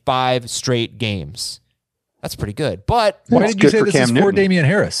Rams in 5 straight games. That's pretty good. But why did you say this is for Damian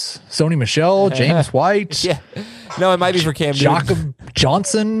Harris? Sony Michel, James White? Yeah. No, it might be for Cam Newton. Jacob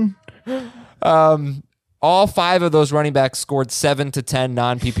Johnson? All 5 of those running backs scored 7 to 10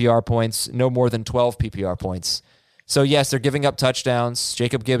 non-PPR points, no more than 12 PPR points. So yes, they're giving up touchdowns.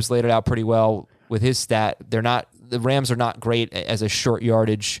 Jacob Gibbs laid it out pretty well with his stat. The Rams are not great as a short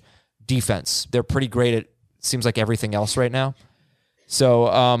yardage defense. They're pretty great at seems like everything else right now. So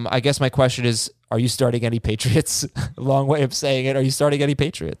I guess my question is, are you starting any Patriots? Long way of saying it. Are you starting any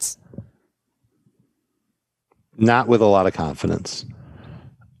Patriots? Not with a lot of confidence.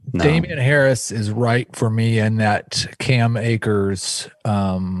 No. Damian Harris is right for me in that Cam Akers,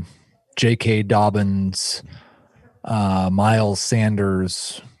 J.K. Dobbins, Miles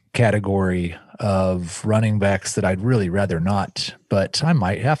Sanders category of running backs that I'd really rather not, but I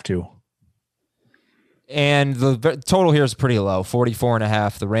might have to. And the total here is pretty low,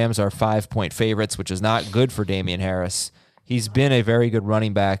 44.5. The Rams are 5-point favorites, which is not good for Damian Harris. He's been a very good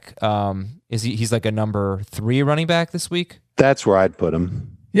running back. He's like a number 3 running back this week? That's where I'd put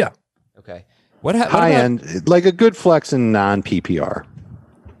him. Yeah. Okay. High end, like a good flex in non-PPR.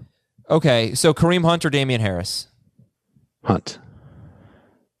 Okay, so Kareem Hunt or Damian Harris? Hunt.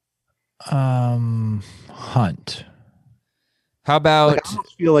 Hunt. How about... I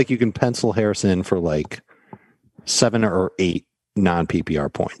almost feel like you can pencil Harris in for like 7 or 8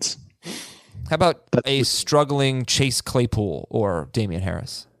 non-PPR points. How about a struggling Chase Claypool or Damian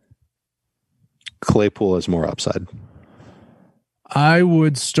Harris? Claypool has more upside. I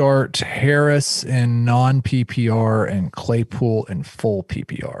would start Harris in non-PPR and Claypool in full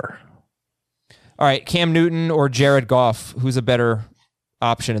PPR. All right, Cam Newton or Jared Goff, who's a better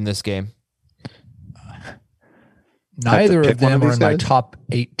option in this game? Neither of them are in my top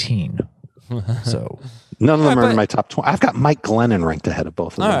 18. So none of them are in my top 20. I've got Mike Glennon ranked ahead of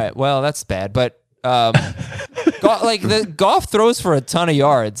both of them. All right, well, that's bad, but Goff throws for a ton of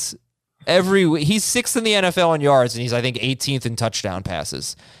yards every week. He's 6th in the NFL in yards, and he's, I think, 18th in touchdown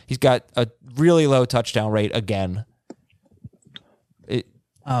passes. He's got a really low touchdown rate again.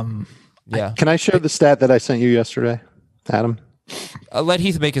 Yeah. Can I share the stat that I sent you yesterday, Adam? Let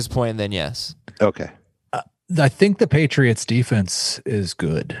Heath make his point, and then yes. Okay. I think the Patriots defense is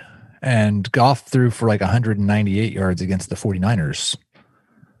good, and Goff threw for like 198 yards against the 49ers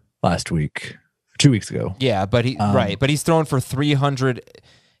last week, 2 weeks ago. Yeah, but he's thrown for 300.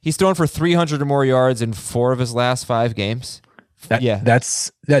 He's thrown for 300 or more yards in 4 of his last 5 games.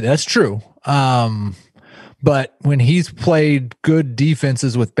 That's true. But when he's played good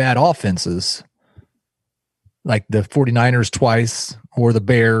defenses with bad offenses, like the 49ers twice, or the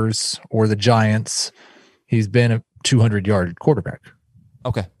Bears, or the Giants, he's been a 200-yard quarterback.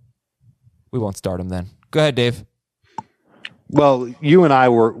 Okay. We won't start him then. Go ahead, Dave. Well, you and I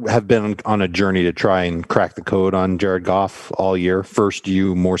have been on a journey to try and crack the code on Jared Goff all year. First,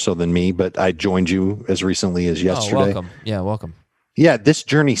 you more so than me, but I joined you as recently as yesterday. Welcome. Yeah, welcome. Yeah, this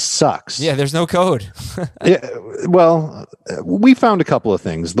journey sucks. Yeah, there's no code. Yeah, well, we found a couple of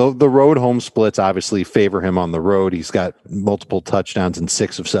things. The road home splits obviously favor him on the road. He's got multiple touchdowns in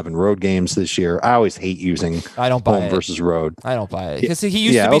 6 of 7 road games this year. I always hate using home versus road. I don't buy it because he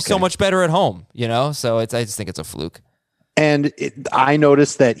used to be so much better at home, so I just think it's a fluke. And I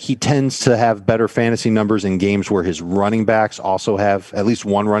noticed that he tends to have better fantasy numbers in games where his running backs also have, at least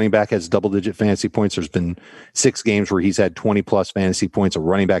one running back has double-digit fantasy points. There's been 6 games where he's had 20-plus fantasy points. A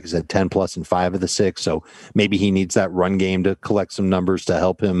running back has had 10-plus in 5 of the 6. So maybe he needs that run game to collect some numbers to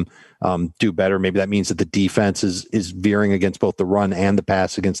help him do better. Maybe that means that the defense is veering against both the run and the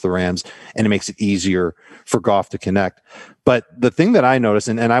pass against the Rams, and it makes it easier for Goff to connect. But the thing that I noticed,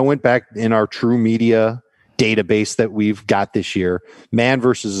 and I went back in our True Media database that we've got this year, man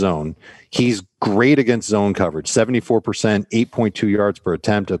versus zone. He's great against zone coverage, 74%, 8.2 yards per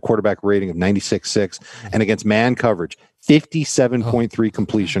attempt, a quarterback rating of 96.6, and against man coverage, 57.3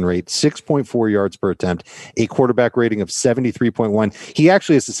 completion rate, 6.4 yards per attempt, a quarterback rating of 73.1. He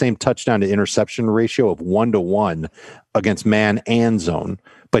actually has the same touchdown to interception ratio of 1-to-1 against man and zone,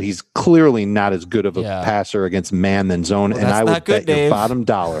 but he's clearly not as good of a passer against man than zone. Well, and I would bet your bottom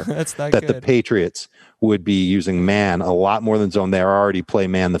dollar that the Patriots would be using man a lot more than zone. They already play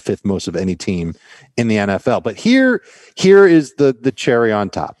man the 5th most of any team in the NFL. But here is the cherry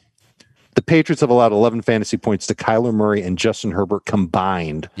on top. The Patriots have allowed 11 fantasy points to Kyler Murray and Justin Herbert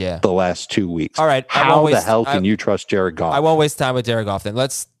combined the last 2 weeks. All right. How the hell can you trust Jared Goff? I won't waste time with Jared Goff then.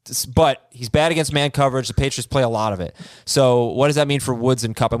 But he's bad against man coverage. The Patriots play a lot of it. So what does that mean for Woods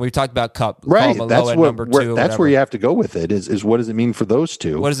and Kupp? And we've talked about Kupp. Right. That's where you have to go with it is what does it mean for those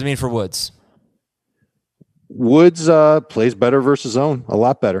two? What does it mean for Woods? Woods plays better versus zone, a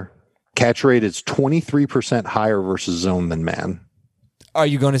lot better. Catch rate is 23% higher versus zone than man. Are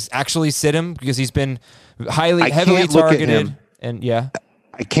you going to actually sit him because he's been heavily targeted? And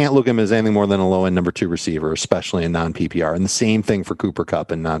I can't look at him as anything more than a low end number 2 receiver, especially in non-PPR. And the same thing for Cooper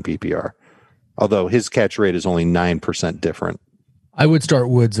Kupp in non-PPR. Although his catch rate is only 9% different. I would start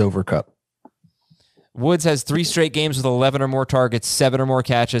Woods over Kupp. Woods has 3 straight games with 11 or more targets, 7 or more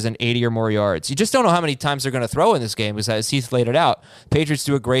catches, and 80 or more yards. You just don't know how many times they're going to throw in this game, because as Heath laid it out, Patriots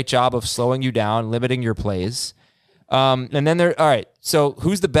do a great job of slowing you down, limiting your plays. And then all right, so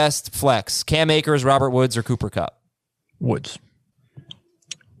who's the best flex? Cam Akers, Robert Woods, or Cooper Kupp? Woods.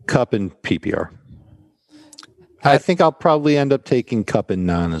 Kupp and PPR. I think I'll probably end up taking Kupp and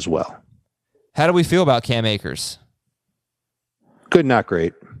non as well. How do we feel about Cam Akers? Good, not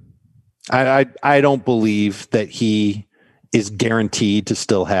great. I don't believe that he is guaranteed to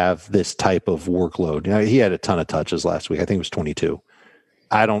still have this type of workload. You know, he had a ton of touches last week. I think it was 22.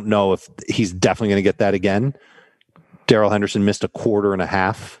 I don't know if he's definitely going to get that again. Darrell Henderson missed a quarter and a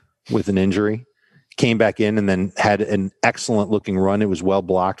half with an injury, came back in and then had an excellent looking run. It was well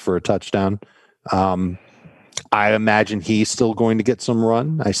blocked for a touchdown. I imagine he's still going to get some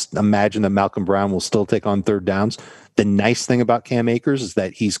run. I imagine that Malcolm Brown will still take on third downs. The nice thing about Cam Akers is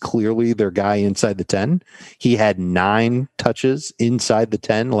that he's clearly their guy inside the 10. He had 9 touches inside the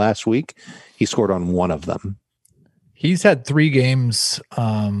 10 last week. He scored on 1 of them. He's had 3 games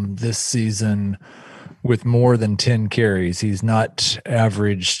this season with more than 10 carries. He's not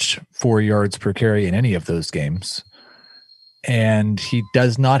averaged 4 yards per carry in any of those games. And he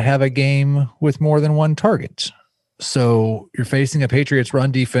does not have a game with more than 1 target. So you're facing a Patriots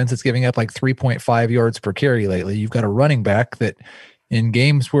run defense that's giving up like 3.5 yards per carry lately. You've got a running back that in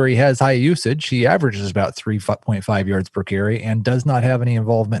games where he has high usage, he averages about 3.5 yards per carry and does not have any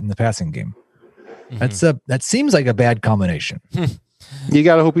involvement in the passing game. Mm-hmm. That seems like a bad combination. You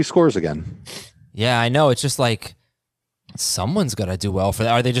got to hope he scores again. Yeah, I know. It's just like someone's got to do well for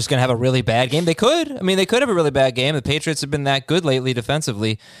that. Are they just going to have a really bad game? They could. I mean, they could have a really bad game. The Patriots have been that good lately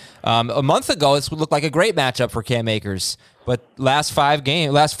defensively. A month ago, this would look like a great matchup for Cam Akers. But last 4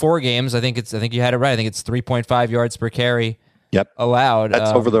 games, I think you had it right. I think it's 3.5 yards per carry. Yep, allowed.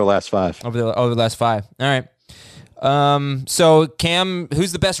 That's over their last 5. Over the last 5. All right. So Cam,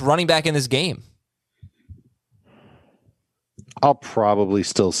 who's the best running back in this game? I'll probably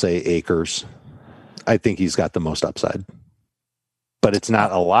still say Akers. I think he's got the most upside. But it's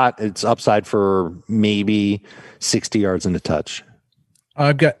not a lot. It's upside for maybe 60 yards and a touch.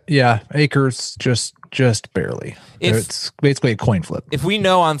 I've got Akers just barely. It's basically a coin flip. If we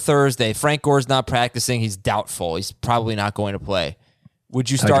know on Thursday Frank Gore's not practicing, he's doubtful. He's probably not going to play. Would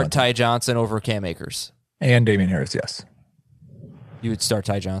you start Ty Johnson over Cam Akers? And Damian Harris, yes. You would start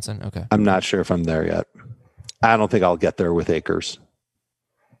Ty Johnson? Okay. I'm not sure if I'm there yet. I don't think I'll get there with Akers.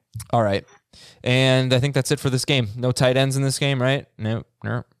 All right. And I think that's it for this game. No tight ends in this game, right? No.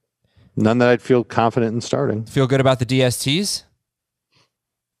 None that I'd feel confident in starting. Feel good about the DSTs?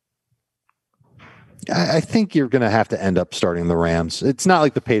 I think you're going to have to end up starting the Rams. It's not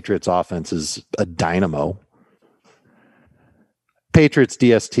like the Patriots offense is a dynamo. Patriots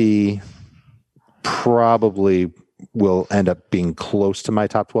DST probably will end up being close to my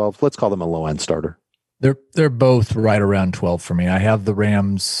top 12. Let's call them a low-end starter. They're both right around 12 for me. I have the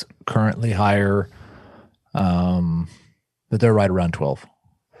Rams currently higher, but they're right around 12.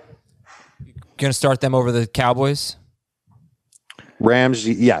 Going to start them over the Cowboys? Rams,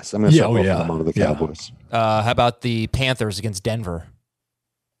 yes. I'm going to start them over the Cowboys. How about the Panthers against Denver?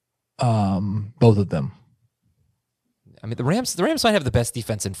 Both of them. I mean, the Rams might have the best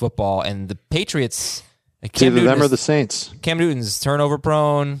defense in football, and the Patriots. It's either them or the Saints. Cam Newton's turnover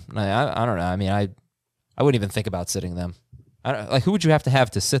prone. I don't know. I mean, I wouldn't even think about sitting them. Who would you have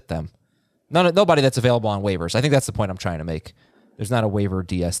to sit them? Nobody that's available on waivers. I think that's the point I'm trying to make. There's not a waiver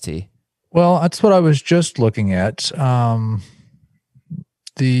DST. Well, that's what I was just looking at.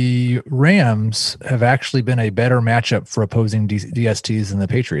 The Rams have actually been a better matchup for opposing DSTs than the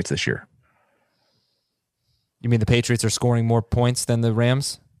Patriots this year. You mean the Patriots are scoring more points than the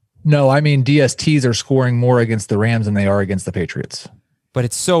Rams? No, I mean DSTs are scoring more against the Rams than they are against the Patriots. But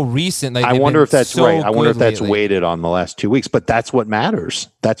it's so recent. I wonder if that's right. I wonder if that's weighted on the last 2 weeks. But that's what matters.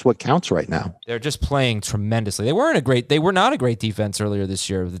 That's what counts right now. They're just playing tremendously. They were not a great defense earlier this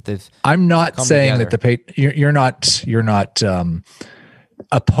year. I'm not saying together. that you're not.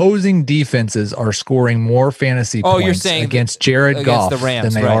 Opposing defenses are scoring more fantasy points you're saying against Jared Goff the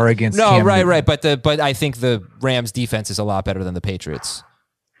Rams, than they are against Cam Newton. Right. But I think the Rams defense is a lot better than the Patriots.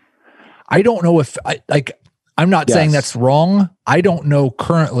 I don't know if I'm not saying that's wrong. I don't know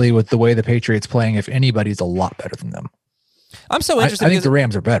currently with the way the Patriots playing if anybody's a lot better than them. I'm so interested. I think the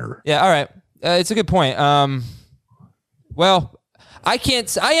Rams are better. Yeah. All right. It's a good point. Well, I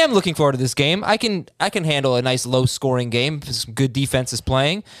am looking forward to this game. I can handle a nice low scoring game. Some good defense is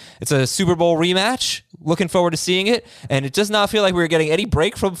playing. It's a Super Bowl rematch. Looking forward to seeing it. And it does not feel like we're getting any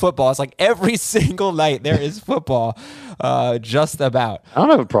break from football. It's like every single night there is football, just about. I don't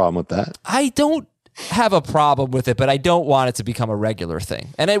have a problem with that. I don't have a problem with it, but I don't want it to become a regular thing.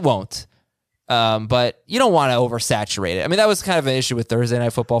 And it won't. But you don't want to oversaturate it. I mean, that was kind of an issue with Thursday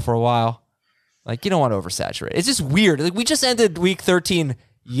Night Football for a while. Like, you don't want to oversaturate it. It's just weird. Like, we just ended week 13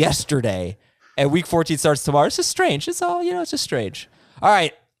 yesterday, and week 14 starts tomorrow. It's just strange. It's all, it's just strange. All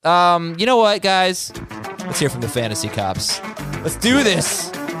right. You know what, guys? Let's hear from the Fantasy Cops. Let's do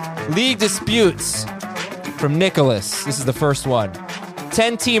this. League disputes from Nicholas. This is the first one.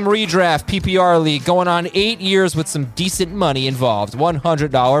 10-team redraft PPR league going on 8 years with some decent money involved.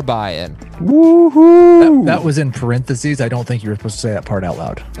 $100 buy-in. Woohoo! That was in parentheses. I don't think you were supposed to say that part out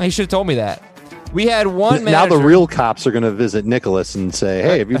loud. You should have told me that. We had one manager. Now the real cops are going to visit Nicholas and say,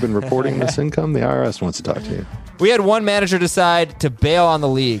 hey, have you been reporting this income? The IRS wants to talk to you. We had one manager decide to bail on the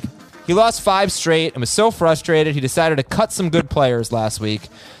league. He lost 5 straight and was so frustrated he decided to cut some good players last week.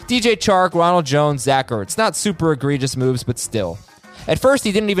 DJ Chark, Ronald Jones, Zach Ertz. Not super egregious moves, but still. At first,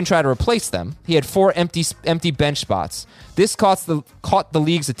 he didn't even try to replace them. He had 4 empty bench spots. This caught the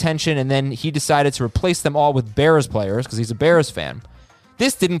league's attention, and then he decided to replace them all with Bears players because he's a Bears fan.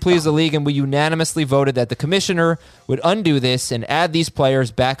 This didn't please the league, and we unanimously voted that the commissioner would undo this and add these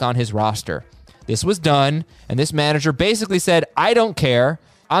players back on his roster. This was done, and this manager basically said, I don't care.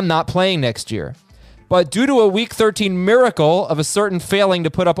 I'm not playing next year. But due to a Week 13 miracle of a certain failing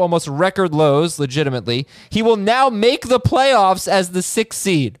to put up almost record lows, legitimately, he will now make the playoffs as the 6th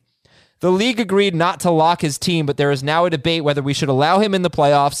seed. The league agreed not to lock his team, but there is now a debate whether we should allow him in the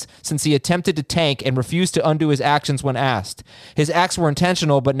playoffs since he attempted to tank and refused to undo his actions when asked. His acts were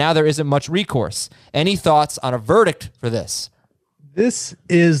intentional, but now there isn't much recourse. Any thoughts on a verdict for this? This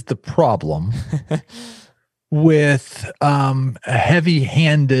is the problem with a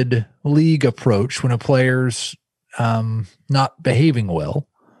heavy-handed league approach when a player's not behaving well.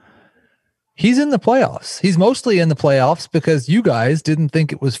 He's in the playoffs. He's mostly in the playoffs because you guys didn't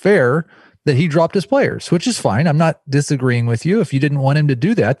think it was fair that he dropped his players, which is fine. I'm not disagreeing with you. If you didn't want him to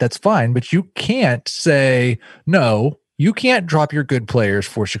do that, that's fine. But you can't say, no, you can't drop your good players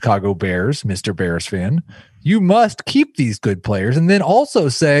for Chicago Bears, Mr. Bears fan. You must keep these good players and then also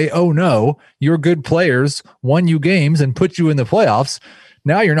say, oh no, your good players won you games and put you in the playoffs.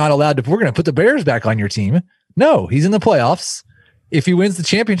 Now you're not allowed to, we're going to put the Bears back on your team. No, he's in the playoffs. If he wins the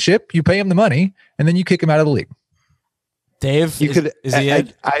championship, you pay him the money and then you kick him out of the league. Dave, is he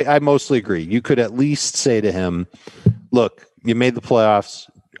in? I mostly agree. You could at least say to him, look, you made the playoffs.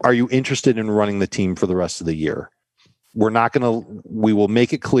 Are you interested in running the team for the rest of the year? We will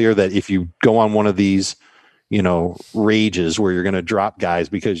make it clear that if you go on one of these, rages where you're going to drop guys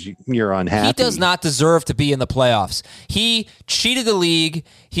because you're unhappy. He does not deserve to be in the playoffs. He cheated the league.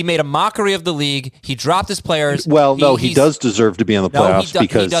 He made a mockery of the league. He dropped his players. Well, he does deserve to be in the playoffs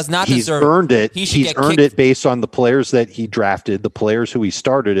because he does not he's deserve, earned it. He's earned it based on the players that he drafted, the players who he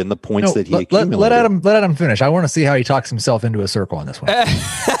started, and the points that he accumulated. Let Adam finish. I want to see how he talks himself into a circle on this one.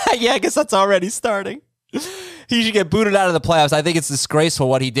 Yeah, I guess that's already starting. He should get booted out of the playoffs. I think it's disgraceful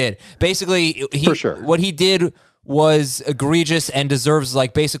what he did. Basically, for sure. What he did was egregious and deserves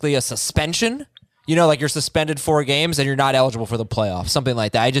basically a suspension. Like you're suspended 4 games and you're not eligible for the playoffs, something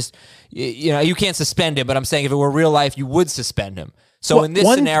like that. You can't suspend him, but I'm saying if it were real life, you would suspend him. So in this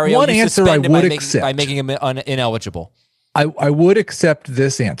scenario, you suspend him by making him ineligible. I would accept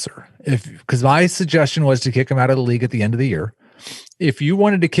this answer because my suggestion was to kick him out of the league at the end of the year. If you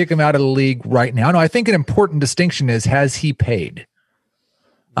wanted to kick him out of the league right now, I think an important distinction is, has he paid?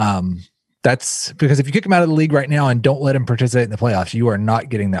 That's because if you kick him out of the league right now and don't let him participate in the playoffs, you are not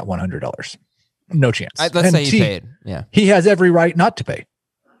getting that $100. No chance. Let's say he paid. Yeah. He has every right not to pay.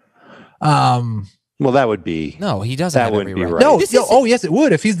 Well, that would be... No, he doesn't have every right. No, yes, it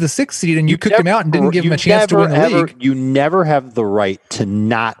would. If he's the 6th seed and you kicked him out and didn't give him a chance to win the league. You never have the right to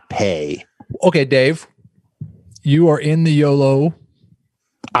not pay. Okay, Dave, you are in the YOLO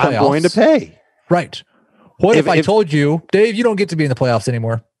playoffs. I'm going to pay. Right. What if I told you, Dave, you don't get to be in the playoffs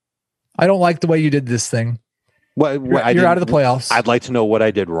anymore? I don't like the way you did this thing. You're out of the playoffs. I'd like to know what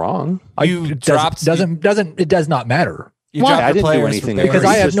I did wrong. It does not matter. I didn't do anything because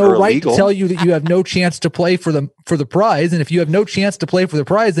I have no right to tell you that you have no chance to play for the prize, and if you have no chance to play for the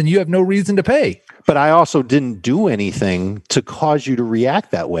prize, then you have no reason to pay. But I also didn't do anything to cause you to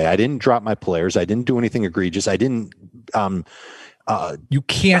react that way. I didn't drop my players. I didn't do anything egregious. I didn't. You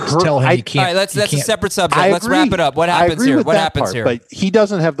can't tell him you can't. All right, that's a separate subject. Let's wrap it up. What happens here? What happens here? But he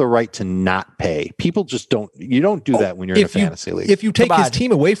doesn't have the right to not pay. People just don't. You don't do that when you're in a fantasy league. If you take his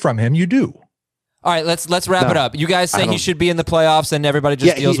team away from him, you do. All right, let's wrap it up. You guys say he should be in the playoffs and everybody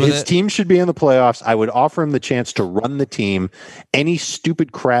just deals with it? His team should be in the playoffs. I would offer him the chance to run the team. Any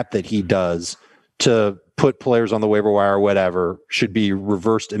stupid crap that he does to put players on the waiver wire or whatever should be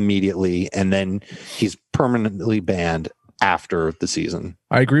reversed immediately, and then he's permanently banned after the season.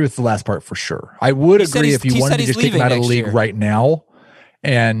 I agree with the last part for sure. I would agree if you wanted to just take him out of the league right now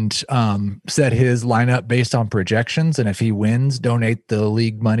and set his lineup based on projections, and if he wins, donate the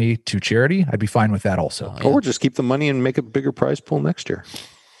league money to charity. I'd be fine with that also. Or just keep the money and make a bigger prize pool next year.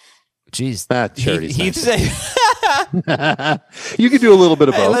 Jeez, charity's nice. You could do a little bit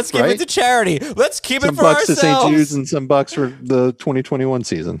of both. Let's give it to charity. Let's keep some it for bucks ourselves. to St. Jude's and some bucks for the 2021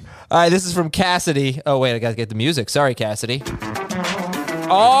 season. All right, this is from Cassidy. Oh wait, I gotta get the music. Sorry, Cassidy.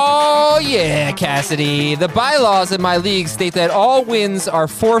 Oh yeah, Cassidy. The bylaws in my league state that all wins are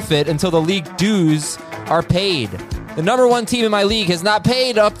forfeit until the league dues are paid. The number one team in my league has not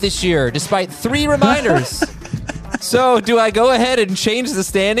paid up this year, despite 3 reminders. So, do I go ahead and change the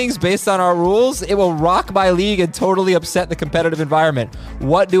standings based on our rules? It will rock my league and totally upset the competitive environment.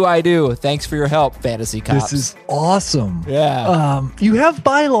 What do I do? Thanks for your help, Fantasy Cops. This is awesome. Yeah. You have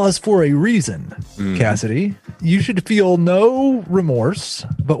bylaws for a reason, Cassidy. You should feel no remorse.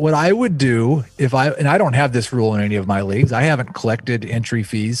 But what I would do and I don't have this rule in any of my leagues. I haven't collected entry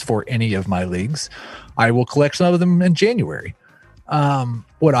fees for any of my leagues. I will collect some of them in January.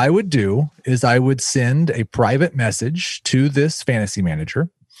 What I would do is I would send a private message to this fantasy manager,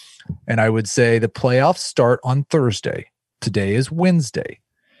 and I would say the playoffs start on Thursday. Today is Wednesday.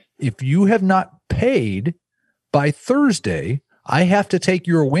 If you have not paid by Thursday, I have to take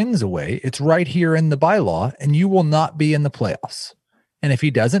your wins away. It's right here in the bylaw, and you will not be in the playoffs. And if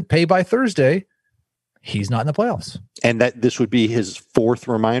he doesn't pay by Thursday, he's not in the playoffs. And that this would be his 4th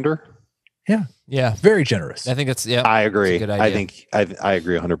reminder. Yeah. Yeah. Very generous. I think it's, I agree. Good idea. I think I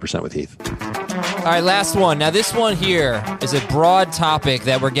agree 100% with Heath. All right, last one. Now, this one here is a broad topic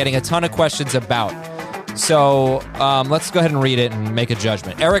that we're getting a ton of questions about. So let's go ahead and read it and make a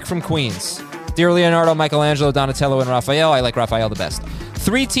judgment. Eric from Queens. Dear Leonardo, Michelangelo, Donatello, and Raphael. I like Raphael the best.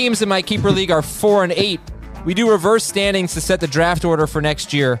 3 teams in my keeper league are 4 and 8. We do reverse standings to set the draft order for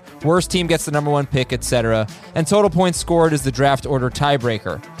next year. Worst team gets the number 1 pick, etc. And total points scored is the draft order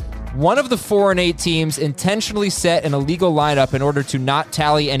tiebreaker. One of the 4 and 8 teams intentionally set an illegal lineup in order to not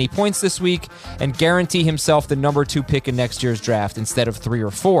tally any points this week and guarantee himself the number 2 pick in next year's draft instead of 3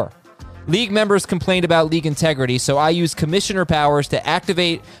 or 4. League members complained about league integrity, so I used commissioner powers to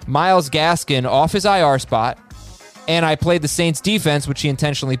activate Myles Gaskin off his IR spot, and I played the Saints defense, which he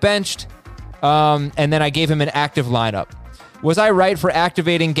intentionally benched, and then I gave him an active lineup. Was I right for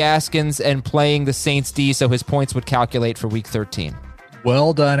activating Gaskins and playing the Saints D so his points would calculate for week 13?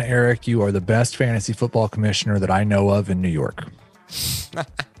 Well done, Eric. You are the best fantasy football commissioner that I know of in New York.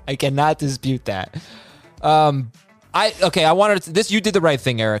 I cannot dispute that. I wanted to, this. You did the right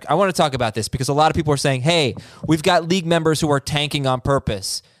thing, Eric. I want to talk about this because a lot of people are saying, "Hey, we've got league members who are tanking on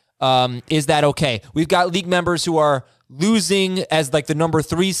purpose. Is that okay?" We've got league members who are losing as like the number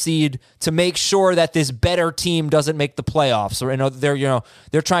 3 seed to make sure that this better team doesn't make the playoffs, or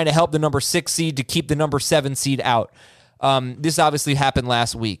they're trying to help the number 6 seed to keep the number 7 seed out. This obviously happened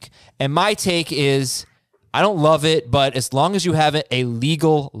last week. And my take is, I don't love it, but as long as you have a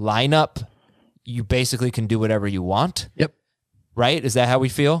legal lineup, you basically can do whatever you want. Yep. Right? Is that how we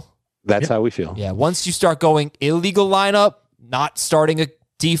feel? That's how we feel. Yeah. Once you start going illegal lineup, not starting a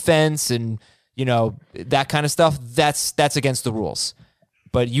defense and, that kind of stuff, that's against the rules.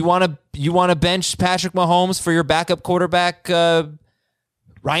 But you want to bench Patrick Mahomes for your backup quarterback,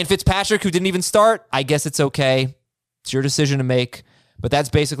 Ryan Fitzpatrick, who didn't even start? I guess it's okay. It's your decision to make, but that's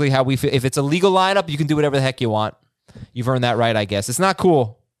basically how we feel. If it's a legal lineup, you can do whatever the heck you want. You've earned that right, I guess. It's not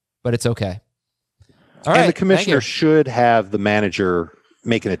cool, but it's okay. All right. And the commissioner should have the manager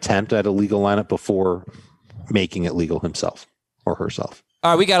make an attempt at a legal lineup before making it legal himself or herself.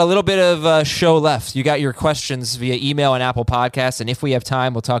 All right, we got a little bit of show left. You got your questions via email and Apple Podcasts, and if we have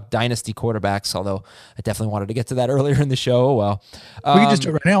time, we'll talk dynasty quarterbacks, although I definitely wanted to get to that earlier in the show. Oh, well. We can just do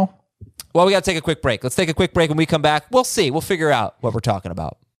it right now. Well, we got to take a quick break. Let's take a quick break. When we come back, we'll see. We'll figure out what we're talking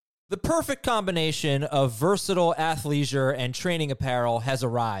about. The perfect combination of versatile athleisure and training apparel has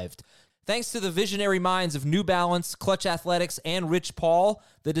arrived. Thanks to the visionary minds of New Balance, Clutch Athletics, and Rich Paul,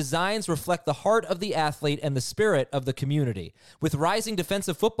 the designs reflect the heart of the athlete and the spirit of the community. With rising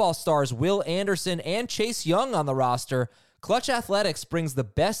defensive football stars Will Anderson and Chase Young on the roster, Clutch Athletics brings the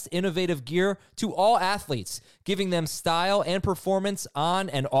best innovative gear to all athletes, giving them style and performance on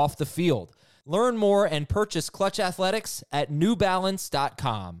and off the field. Learn more and purchase Clutch Athletics at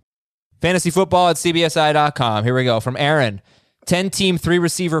newbalance.com. Fantasy football at CBSI.com. Here we go. From Aaron. 10-team,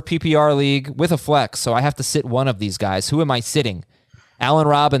 3-receiver PPR league with a flex, so I have to sit one of these guys. Who am I sitting? Allen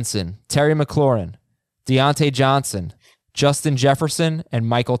Robinson, Terry McLaurin, Deontay Johnson, Justin Jefferson, and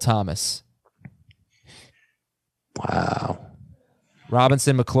Michael Thomas. Wow.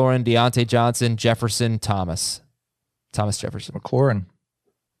 Robinson, McLaurin, Deontay Johnson, Jefferson, Thomas. Thomas Jefferson. McLaurin.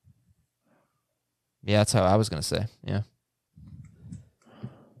 Yeah, that's how I was going to say. Yeah.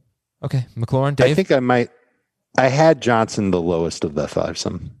 Okay, McLaurin, Dave? I think I might. I had Johnson the lowest of the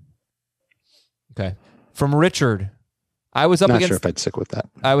fivesome. Okay. From Richard. I was up Not against sure if I'd stick with that.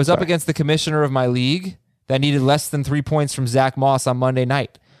 I was up Sorry. against the commissioner of my league that needed less than 3 points from Zach Moss on Monday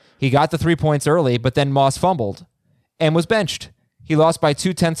night. He got the 3 points early, but then Moss fumbled and was benched. He lost by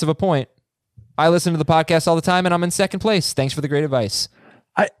 0.2 of a point. I listen to the podcast all the time, and I'm in second place. Thanks for the great advice.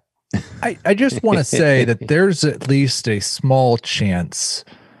 I just want to say that there's at least a small chance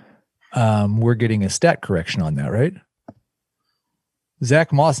we're getting a stat correction on that, right?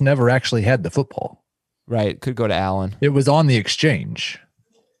 Zach Moss never actually had the football. Right. Could go to Allen. It was on the exchange.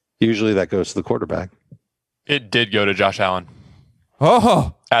 Usually that goes to the quarterback. It did go to Josh Allen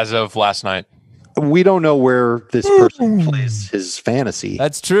Oh, as of last night. We don't know where this person plays his fantasy.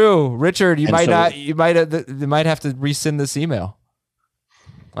 that's true. Richard, you And might so- not. You might have to resend this email.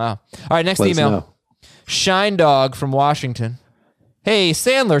 Wow. All right, next Let us email. know. Shine Dog from Washington. Hey,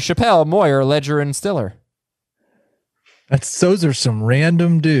 Sandler, Chappelle, Moyer, Ledger, and Stiller. Those are some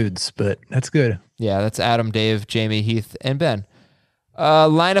random dudes, but that's good. Yeah, that's Adam, Dave, Jamie, Heath, and Ben.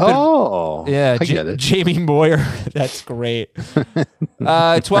 Lineup. Oh, Yeah, I get it. Jamie Moyer. That's great.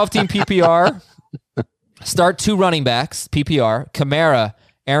 12-team PPR. Start 2 running backs, PPR. Kamara,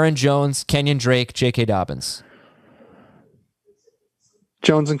 Aaron Jones, Kenyon Drake, J.K. Dobbins.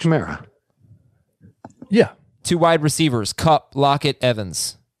 Jones and Kamara. Yeah. 2 wide receivers, Kupp, Lockett,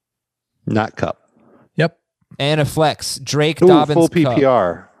 Evans. Not Cup. Yep. And a flex, Drake, Ooh, Dobbins, full Kupp.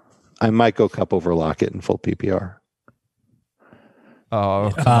 PPR. I might go Cup over Lockett in full PPR.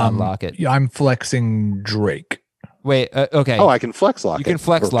 Oh, come on, Lockett. Yeah, I'm flexing Drake. Wait, okay. Oh, I can flex Lockett. You can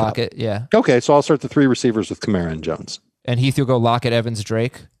flex over Cup. Lockett, yeah. Okay, so I'll start the 3 receivers with Kamara and Jones. And Heath, you'll go Lockett, Evans,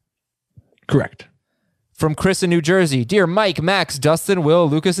 Drake. Correct. From Chris in New Jersey. Dear Mike, Max, Dustin, Will,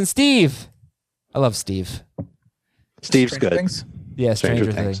 Lucas, and Steve. I love Steve. Steve's Stranger good. Things? Yeah, Stranger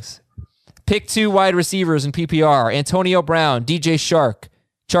Stranger Things. Things. Pick 2 wide receivers in PPR. Antonio Brown, DJ Chark,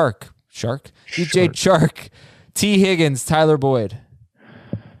 DJ Chark, T. Higgins, Tyler Boyd.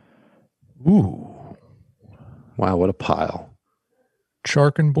 Ooh. Wow, what a pile.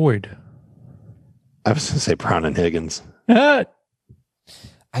 Chark and Boyd. I was going to say Brown and Higgins. I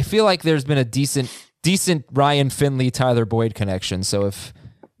feel like there's been a decent Ryan Finley, Tyler Boyd connection. So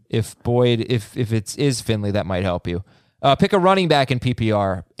if Boyd, if it is Finley, that might help you. Pick a running back in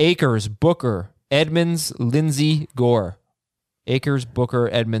PPR. Akers, Booker, Edmonds, Lindsey, Gore. Akers, Booker,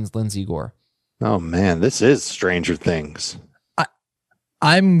 Edmonds, Lindsey, Gore. Oh, man, this is Stranger Things.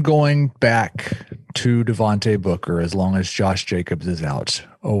 I'm going back to Devontae Booker as long as Josh Jacobs is out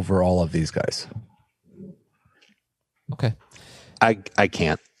over all of these guys. Okay. I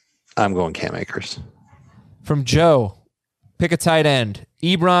can't. I'm going Cam Akers. From Joe, pick a tight end.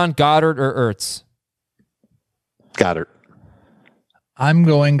 Ebron, Goddard, or Ertz. Goddard. I'm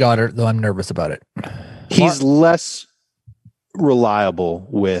going Goddard, though I'm nervous about it. He's less reliable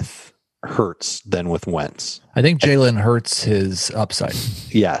with Hurts than with Wentz. I think Jalen hurts his upside.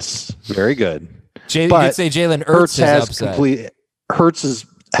 Yes, very good. You But could say Jalen Hurts Ertz has upside.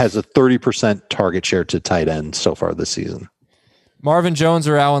 has a 30% target share to tight end so far this season. Marvin Jones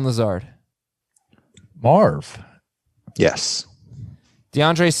or Allen Lazard. Marv. Yes.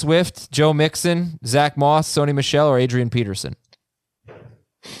 DeAndre Swift, Joe Mixon, Zach Moss, Sony Michel, or Adrian Peterson.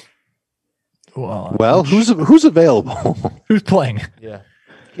 Well, who's available? Who's playing? Yeah.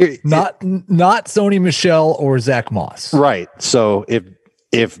 Not Sony Michel or Zach Moss. Right. So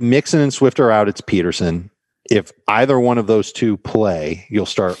if Mixon and Swift are out, it's Peterson. If either one of those two play, you'll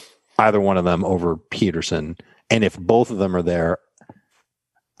start either one of them over Peterson. And if both of them are there,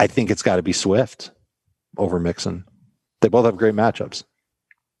 I think it's got to be Swift over Mixon. They both have great matchups.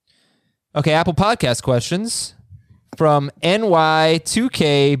 Okay, Apple Podcast questions from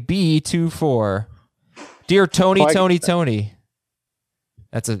NY2KB24. Dear Tony, Tony.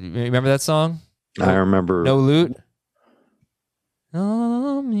 Remember that song? I remember. No Loot?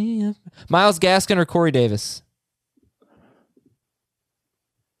 Oh, me. Myles Gaskin or Corey Davis?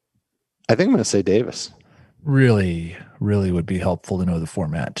 I think I'm going to say Davis. Really would be helpful to know the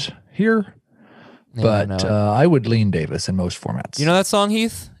format here. Yeah, But I would lean Davis in most formats. you know that song,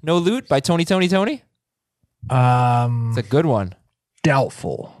 Heath? No Loot by Tony? It's a good one.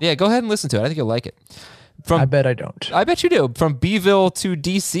 Doubtful. Yeah, go ahead and listen to it. I think you'll like it. I bet I don't. I bet you do. From Beeville to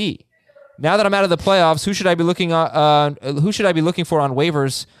DC. Now that I'm out of the playoffs, who should I be looking for on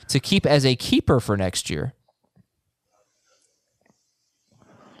waivers to keep as a keeper for next year?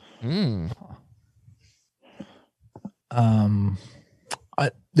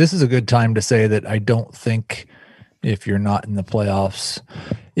 This is a good time to say that I don't think if you're not in the playoffs,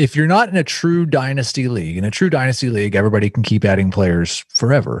 if you're not in a true dynasty league, everybody can keep adding players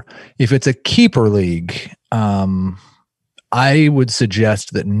forever. If it's a keeper league, I would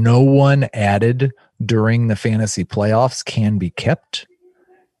suggest that no one added during the fantasy playoffs can be kept.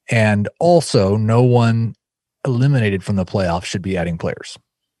 And also no one eliminated from the playoffs should be adding players.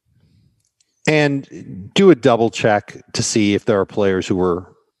 And do a double check to see if there are players who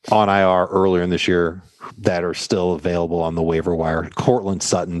were on IR earlier in this year that are still available on the waiver wire. Cortland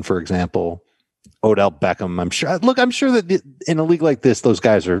Sutton, for example, Odell Beckham. I'm sure that in a league like this, those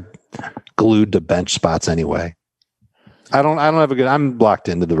guys are glued to bench spots anyway. I'm locked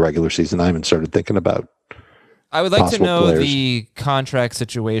into the regular season. I haven't started thinking about. I would like to know players. the contract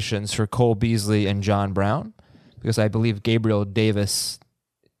situations for Cole Beasley and John Brown, because I believe Gabriel Davis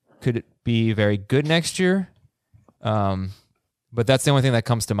could be very good next year. But that's the only thing that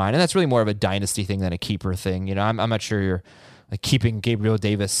comes to mind. And that's really more of a dynasty thing than a keeper thing. You know, I'm not sure you're like keeping Gabriel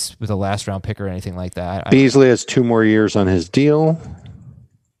Davis with a last round pick or anything like that. Beasley has 2 more years on his deal.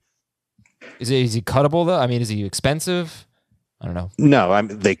 Is he cuttable though? I mean, is he expensive? I don't know. No,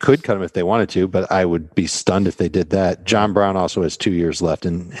 they could cut him if they wanted to, but I would be stunned if they did that. John Brown also has 2 years left,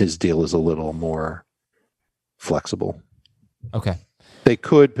 and his deal is a little more flexible. Okay. They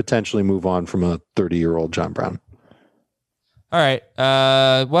could potentially move on from a 30-year-old John Brown. All right.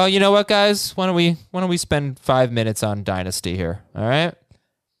 Well, you know what, guys? Why don't we spend 5 minutes on Dynasty here? All right.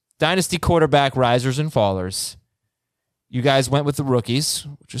 Dynasty quarterback risers and fallers. You guys went with the rookies,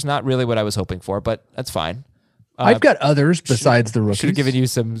 which is not really what I was hoping for, but that's fine. I've got others besides the rookies. Should have given you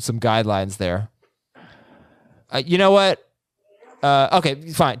some guidelines there. You know what?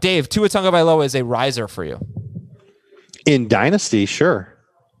 Okay, fine. Dave, Tua Tagovailoa is a riser for you. In Dynasty, sure.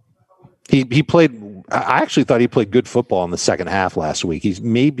 He played. I actually thought he played good football in the second half last week. He's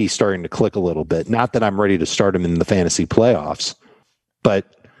maybe starting to click a little bit. Not that I'm ready to start him in the fantasy playoffs,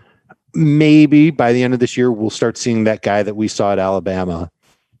 but maybe by the end of this year, we'll start seeing that guy that we saw at Alabama,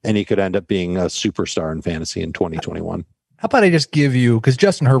 and he could end up being a superstar in fantasy in 2021. How about I just give you, because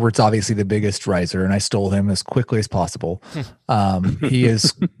Justin Herbert's obviously the biggest riser, and I stole him as quickly as possible.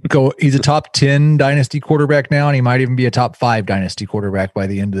 He's a top 10 dynasty quarterback now, and he might even be a top 5 dynasty quarterback by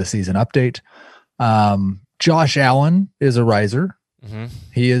the end of the season update. Josh Allen is a riser. Mm-hmm.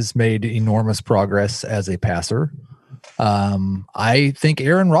 He has made enormous progress as a passer. I think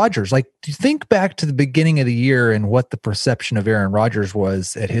Aaron Rodgers, do you think back to the beginning of the year and what the perception of Aaron Rodgers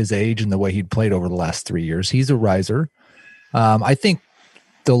was at his age and the way he'd played over the last 3 years? He's a riser. I think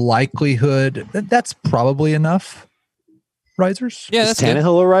the likelihood that's probably enough risers. Yeah, that's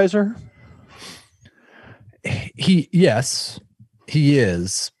Tannehill a riser. Yes, he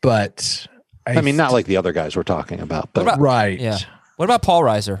is, but I mean, not like the other guys we're talking about, but right. Yeah. What about Paul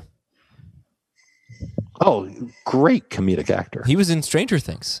Reiser? Oh, great comedic actor. He was in Stranger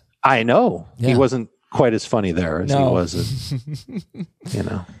Things. I know. Yeah. He wasn't quite as funny there as he was,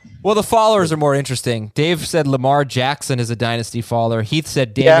 Well, the fallers are more interesting. Dave said Lamar Jackson is a dynasty faller. Heath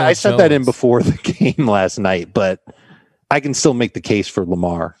said Daniel Jones. I said that in before the game last night, but I can still make the case for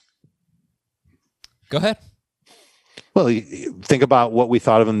Lamar. Go ahead. Well, think about what we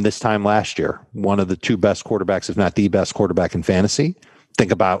thought of him this time last year. One of the 2 best quarterbacks, if not the best quarterback in fantasy.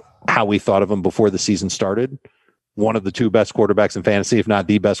 Think about how we thought of him before the season started. One of the 2 best quarterbacks in fantasy, if not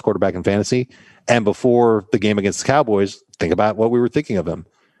the best quarterback in fantasy. And before the game against the Cowboys, think about what we were thinking of him.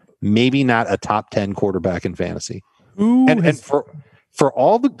 Maybe not a top 10 quarterback in fantasy. And for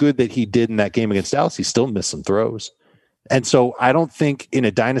all the good that he did in that game against Dallas, he still missed some throws. And so I don't think in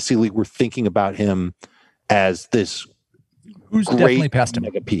a dynasty league we're thinking about him as this who's definitely past him.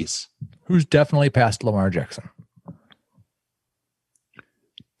 Mega piece. Who's definitely past Lamar Jackson?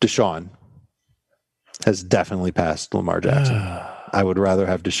 Deshaun has definitely passed Lamar Jackson. I would rather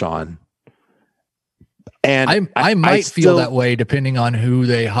have Deshaun. And I might feel that way depending on who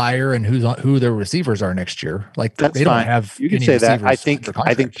they hire and who their receivers are next year. Like that's they don't fine. have. You can say that. I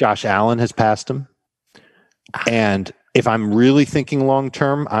think Josh Allen has passed him. And if I'm really thinking long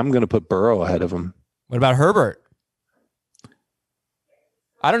term, I'm going to put Burrow ahead of him. What about Herbert?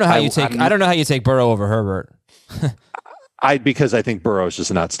 I don't know how you take Burrow over Herbert. Because I think Burrow is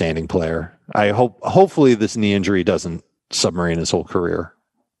just an outstanding player. Hopefully this knee injury doesn't submarine his whole career.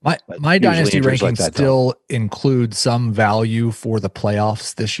 My Usually dynasty injuries ranking like that still includes some value for the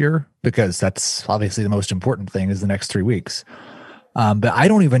playoffs this year because that's obviously the most important thing is the next 3 weeks. But I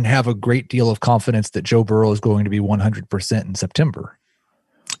don't even have a great deal of confidence that Joe Burrow is going to be 100% in September.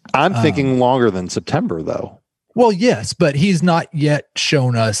 I'm thinking longer than September, though. Well, yes, but he's not yet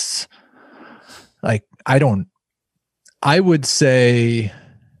shown us. Like, I would say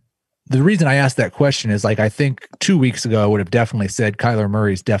the reason I asked that question is like, I think 2 weeks ago I would have definitely said Kyler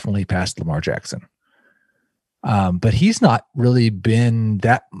Murray's definitely past Lamar Jackson. But he's not really been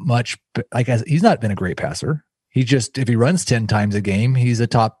that much, he's not been a great passer. He just, if he runs 10 times a game, he's a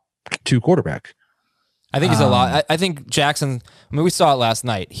top 2 quarterback. I think he's a lot. I think Jackson, I mean, we saw it last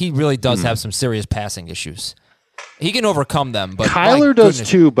night. He really does have some serious passing issues. He can overcome them, but Kyler does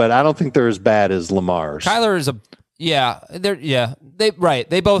too, but I don't think they're as bad as Lamar's. Kyler is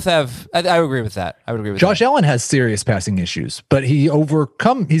they both have, I agree with that. I would agree with Josh that. Allen has serious passing issues, but he's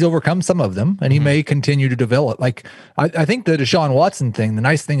overcome some of them, and he may continue to develop. Like, I think the Deshaun Watson thing, the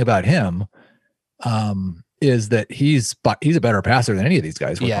nice thing about him, is that he's a better passer than any of these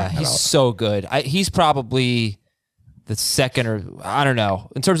guys. He's so good. He's probably the second, or I don't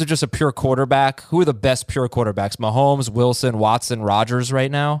know, in terms of just a pure quarterback. Who are the best pure quarterbacks? Mahomes, Wilson, Watson, Rodgers right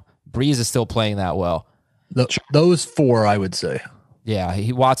now. Breeze is still playing that well. Those 4, I would say.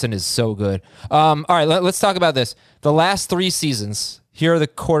 Yeah, Watson is so good. All right, let's talk about this. The last 3 seasons, here are the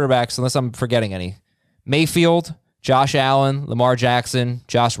quarterbacks, unless I'm forgetting any. Mayfield, Josh Allen, Lamar Jackson,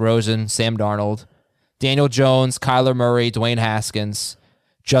 Josh Rosen, Sam Darnold, Daniel Jones, Kyler Murray, Dwayne Haskins,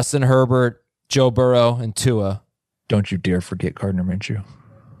 Justin Herbert, Joe Burrow, and Tua. Don't you dare forget Gardner Minshew.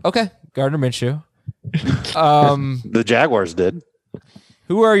 Okay, Gardner Minshew. The Jaguars did.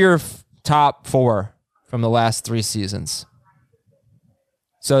 Who are your top 4 from the last 3 seasons?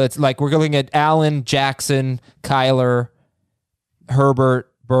 So it's like we're looking at Allen, Jackson, Kyler,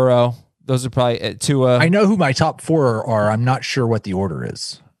 Herbert, Burrow. Those are probably Tua. I know who my top 4 are. I'm not sure what the order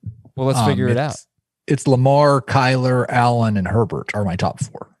is. Well, let's figure it out. It's Lamar, Kyler, Allen, and Herbert are my top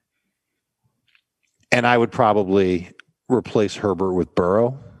 4. And I would probably replace Herbert with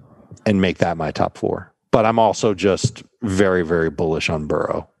Burrow and make that my top 4. But I'm also just very, very bullish on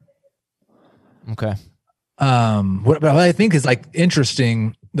Burrow. Okay. What I think is like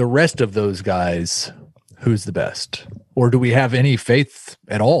interesting, the rest of those guys, who's the best? Or do we have any faith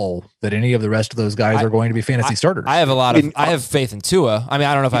at all that any of the rest of those guys are going to be fantasy starters? I have faith in Tua. I mean,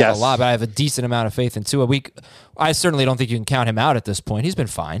 I don't know if I have a lot, but I have a decent amount of faith in Tua. I certainly don't think you can count him out at this point. He's been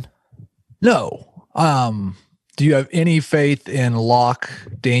fine. No. Do you have any faith in Locke,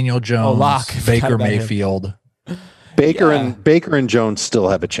 Daniel Jones, Baker Mayfield? Baker and Jones still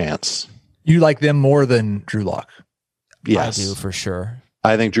have a chance. You like them more than Drew Lock? Yes. I do, for sure.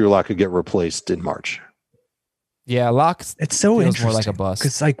 I think Drew Lock could get replaced in March. Yeah, Locke. It's so feels interesting. More like a bust.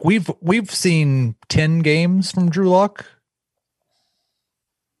 Because like we've seen 10 games from Drew Lock.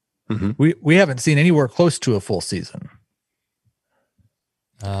 Mm-hmm. We haven't seen anywhere close to a full season.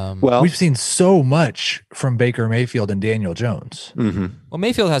 Well, we've seen so much from Baker Mayfield and Daniel Jones. Mm-hmm. Well,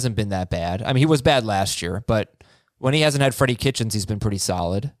 Mayfield hasn't been that bad. I mean, he was bad last year, but when he hasn't had Freddie Kitchens, he's been pretty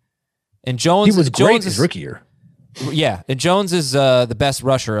solid. And Jones, he was great his rookie year. Yeah, and Jones is the best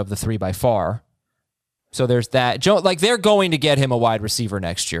rusher of the 3 by far. So there's that. They're going to get him a wide receiver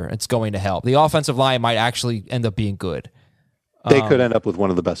next year. It's going to help. The offensive line might actually end up being good. They could end up with one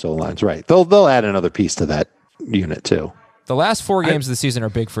of the best O-lines, right? They'll add another piece to that unit too. The last 4 games of the season are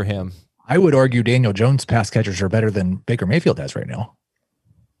big for him. I would argue Daniel Jones' pass catchers are better than Baker Mayfield has right now.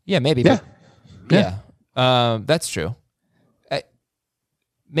 Yeah, maybe. Yeah. That's true.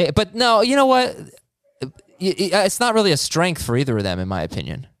 But no, you know what? It's not really a strength for either of them, in my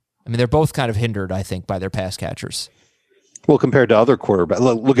opinion. I mean, they're both kind of hindered, I think, by their pass catchers. Well, compared to other quarterbacks,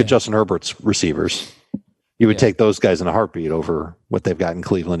 look at Justin Herbert's receivers. You would take those guys in a heartbeat over what they've got in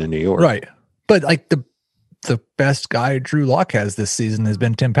Cleveland and New York. Right. But like the best guy Drew Lock has this season has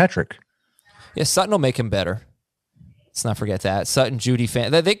been Tim Patrick. Yeah, Sutton will make him better. Let's not forget that. Sutton, Judy,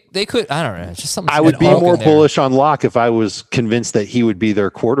 they could, I don't know, just something. I would be more bullish on Locke if I was convinced that he would be their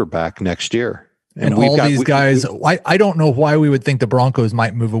quarterback next year. And all these guys, I don't know why we would think the Broncos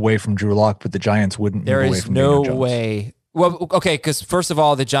might move away from Drew Lock, but the Giants wouldn't move away from Daniel Jones. There is no way. Well, okay, because first of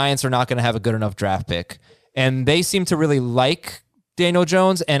all, the Giants are not going to have a good enough draft pick. And they seem to really like Daniel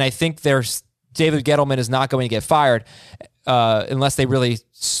Jones, and I think David Gettleman is not going to get fired unless they really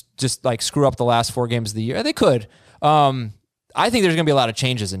just like screw up the last 4 games of the year. They could. I think there's going to be a lot of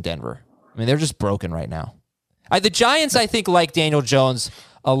changes in Denver. I mean, they're just broken right now. The Giants, I think, like Daniel Jones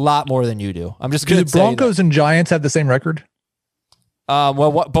a lot more than you do. I'm just going to say the Broncos and Giants have the same record? But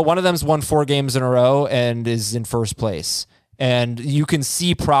one of them's won 4 games in a row and is in first place. and you can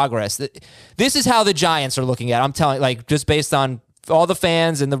see progress. This is how the Giants are looking at it. I'm telling, like, just based on all the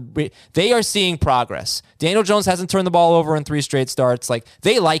fans and they are seeing progress. Daniel Jones hasn't turned the ball over in 3 straight starts. Like,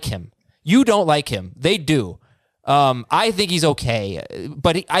 they like him. You don't like him. They do. I think he's okay,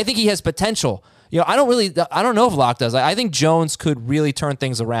 but I think he has potential. You know, I don't know if Locke does. I think Jones could really turn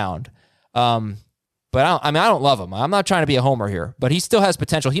things around. But I don't love him. I'm not trying to be a homer here, but he still has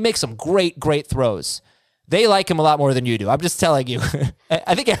potential. He makes some great throws. They like him a lot more than you do. I'm just telling you.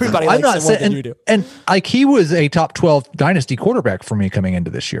 I think everybody likes him more than you do. And like, he was a top 12 dynasty quarterback for me coming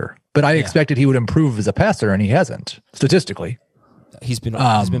into this year, but I expected he would improve as a passer, and he hasn't statistically. He's been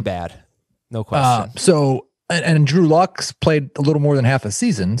bad, no question. And Drew Lock's played a little more than half a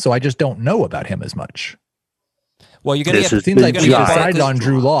season, so I just don't know about him as much. Well, you're going to It seems like we decided on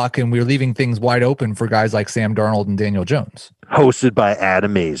Drew Lock, and we're leaving things wide open for guys like Sam Darnold and Daniel Jones. Hosted by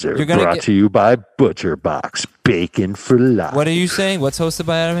Adam Azer. Brought to you by Butcher Box. Bacon for life. What are you saying? What's hosted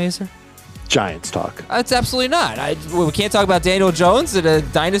by Adam Azer? Giants talk. It's absolutely not. We can't talk about Daniel Jones and a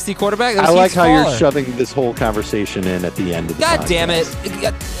dynasty quarterback. I like how you're shoving this whole conversation in at the end of the God podcast. damn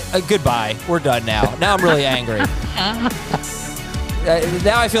it. Goodbye. We're done now. Now I'm really angry.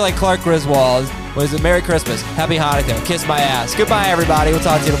 Now I feel like Clark Griswold. Was it Merry Christmas? Happy Hanukkah. Kiss my ass. Goodbye, everybody. We'll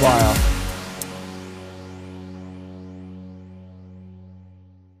talk to you tomorrow.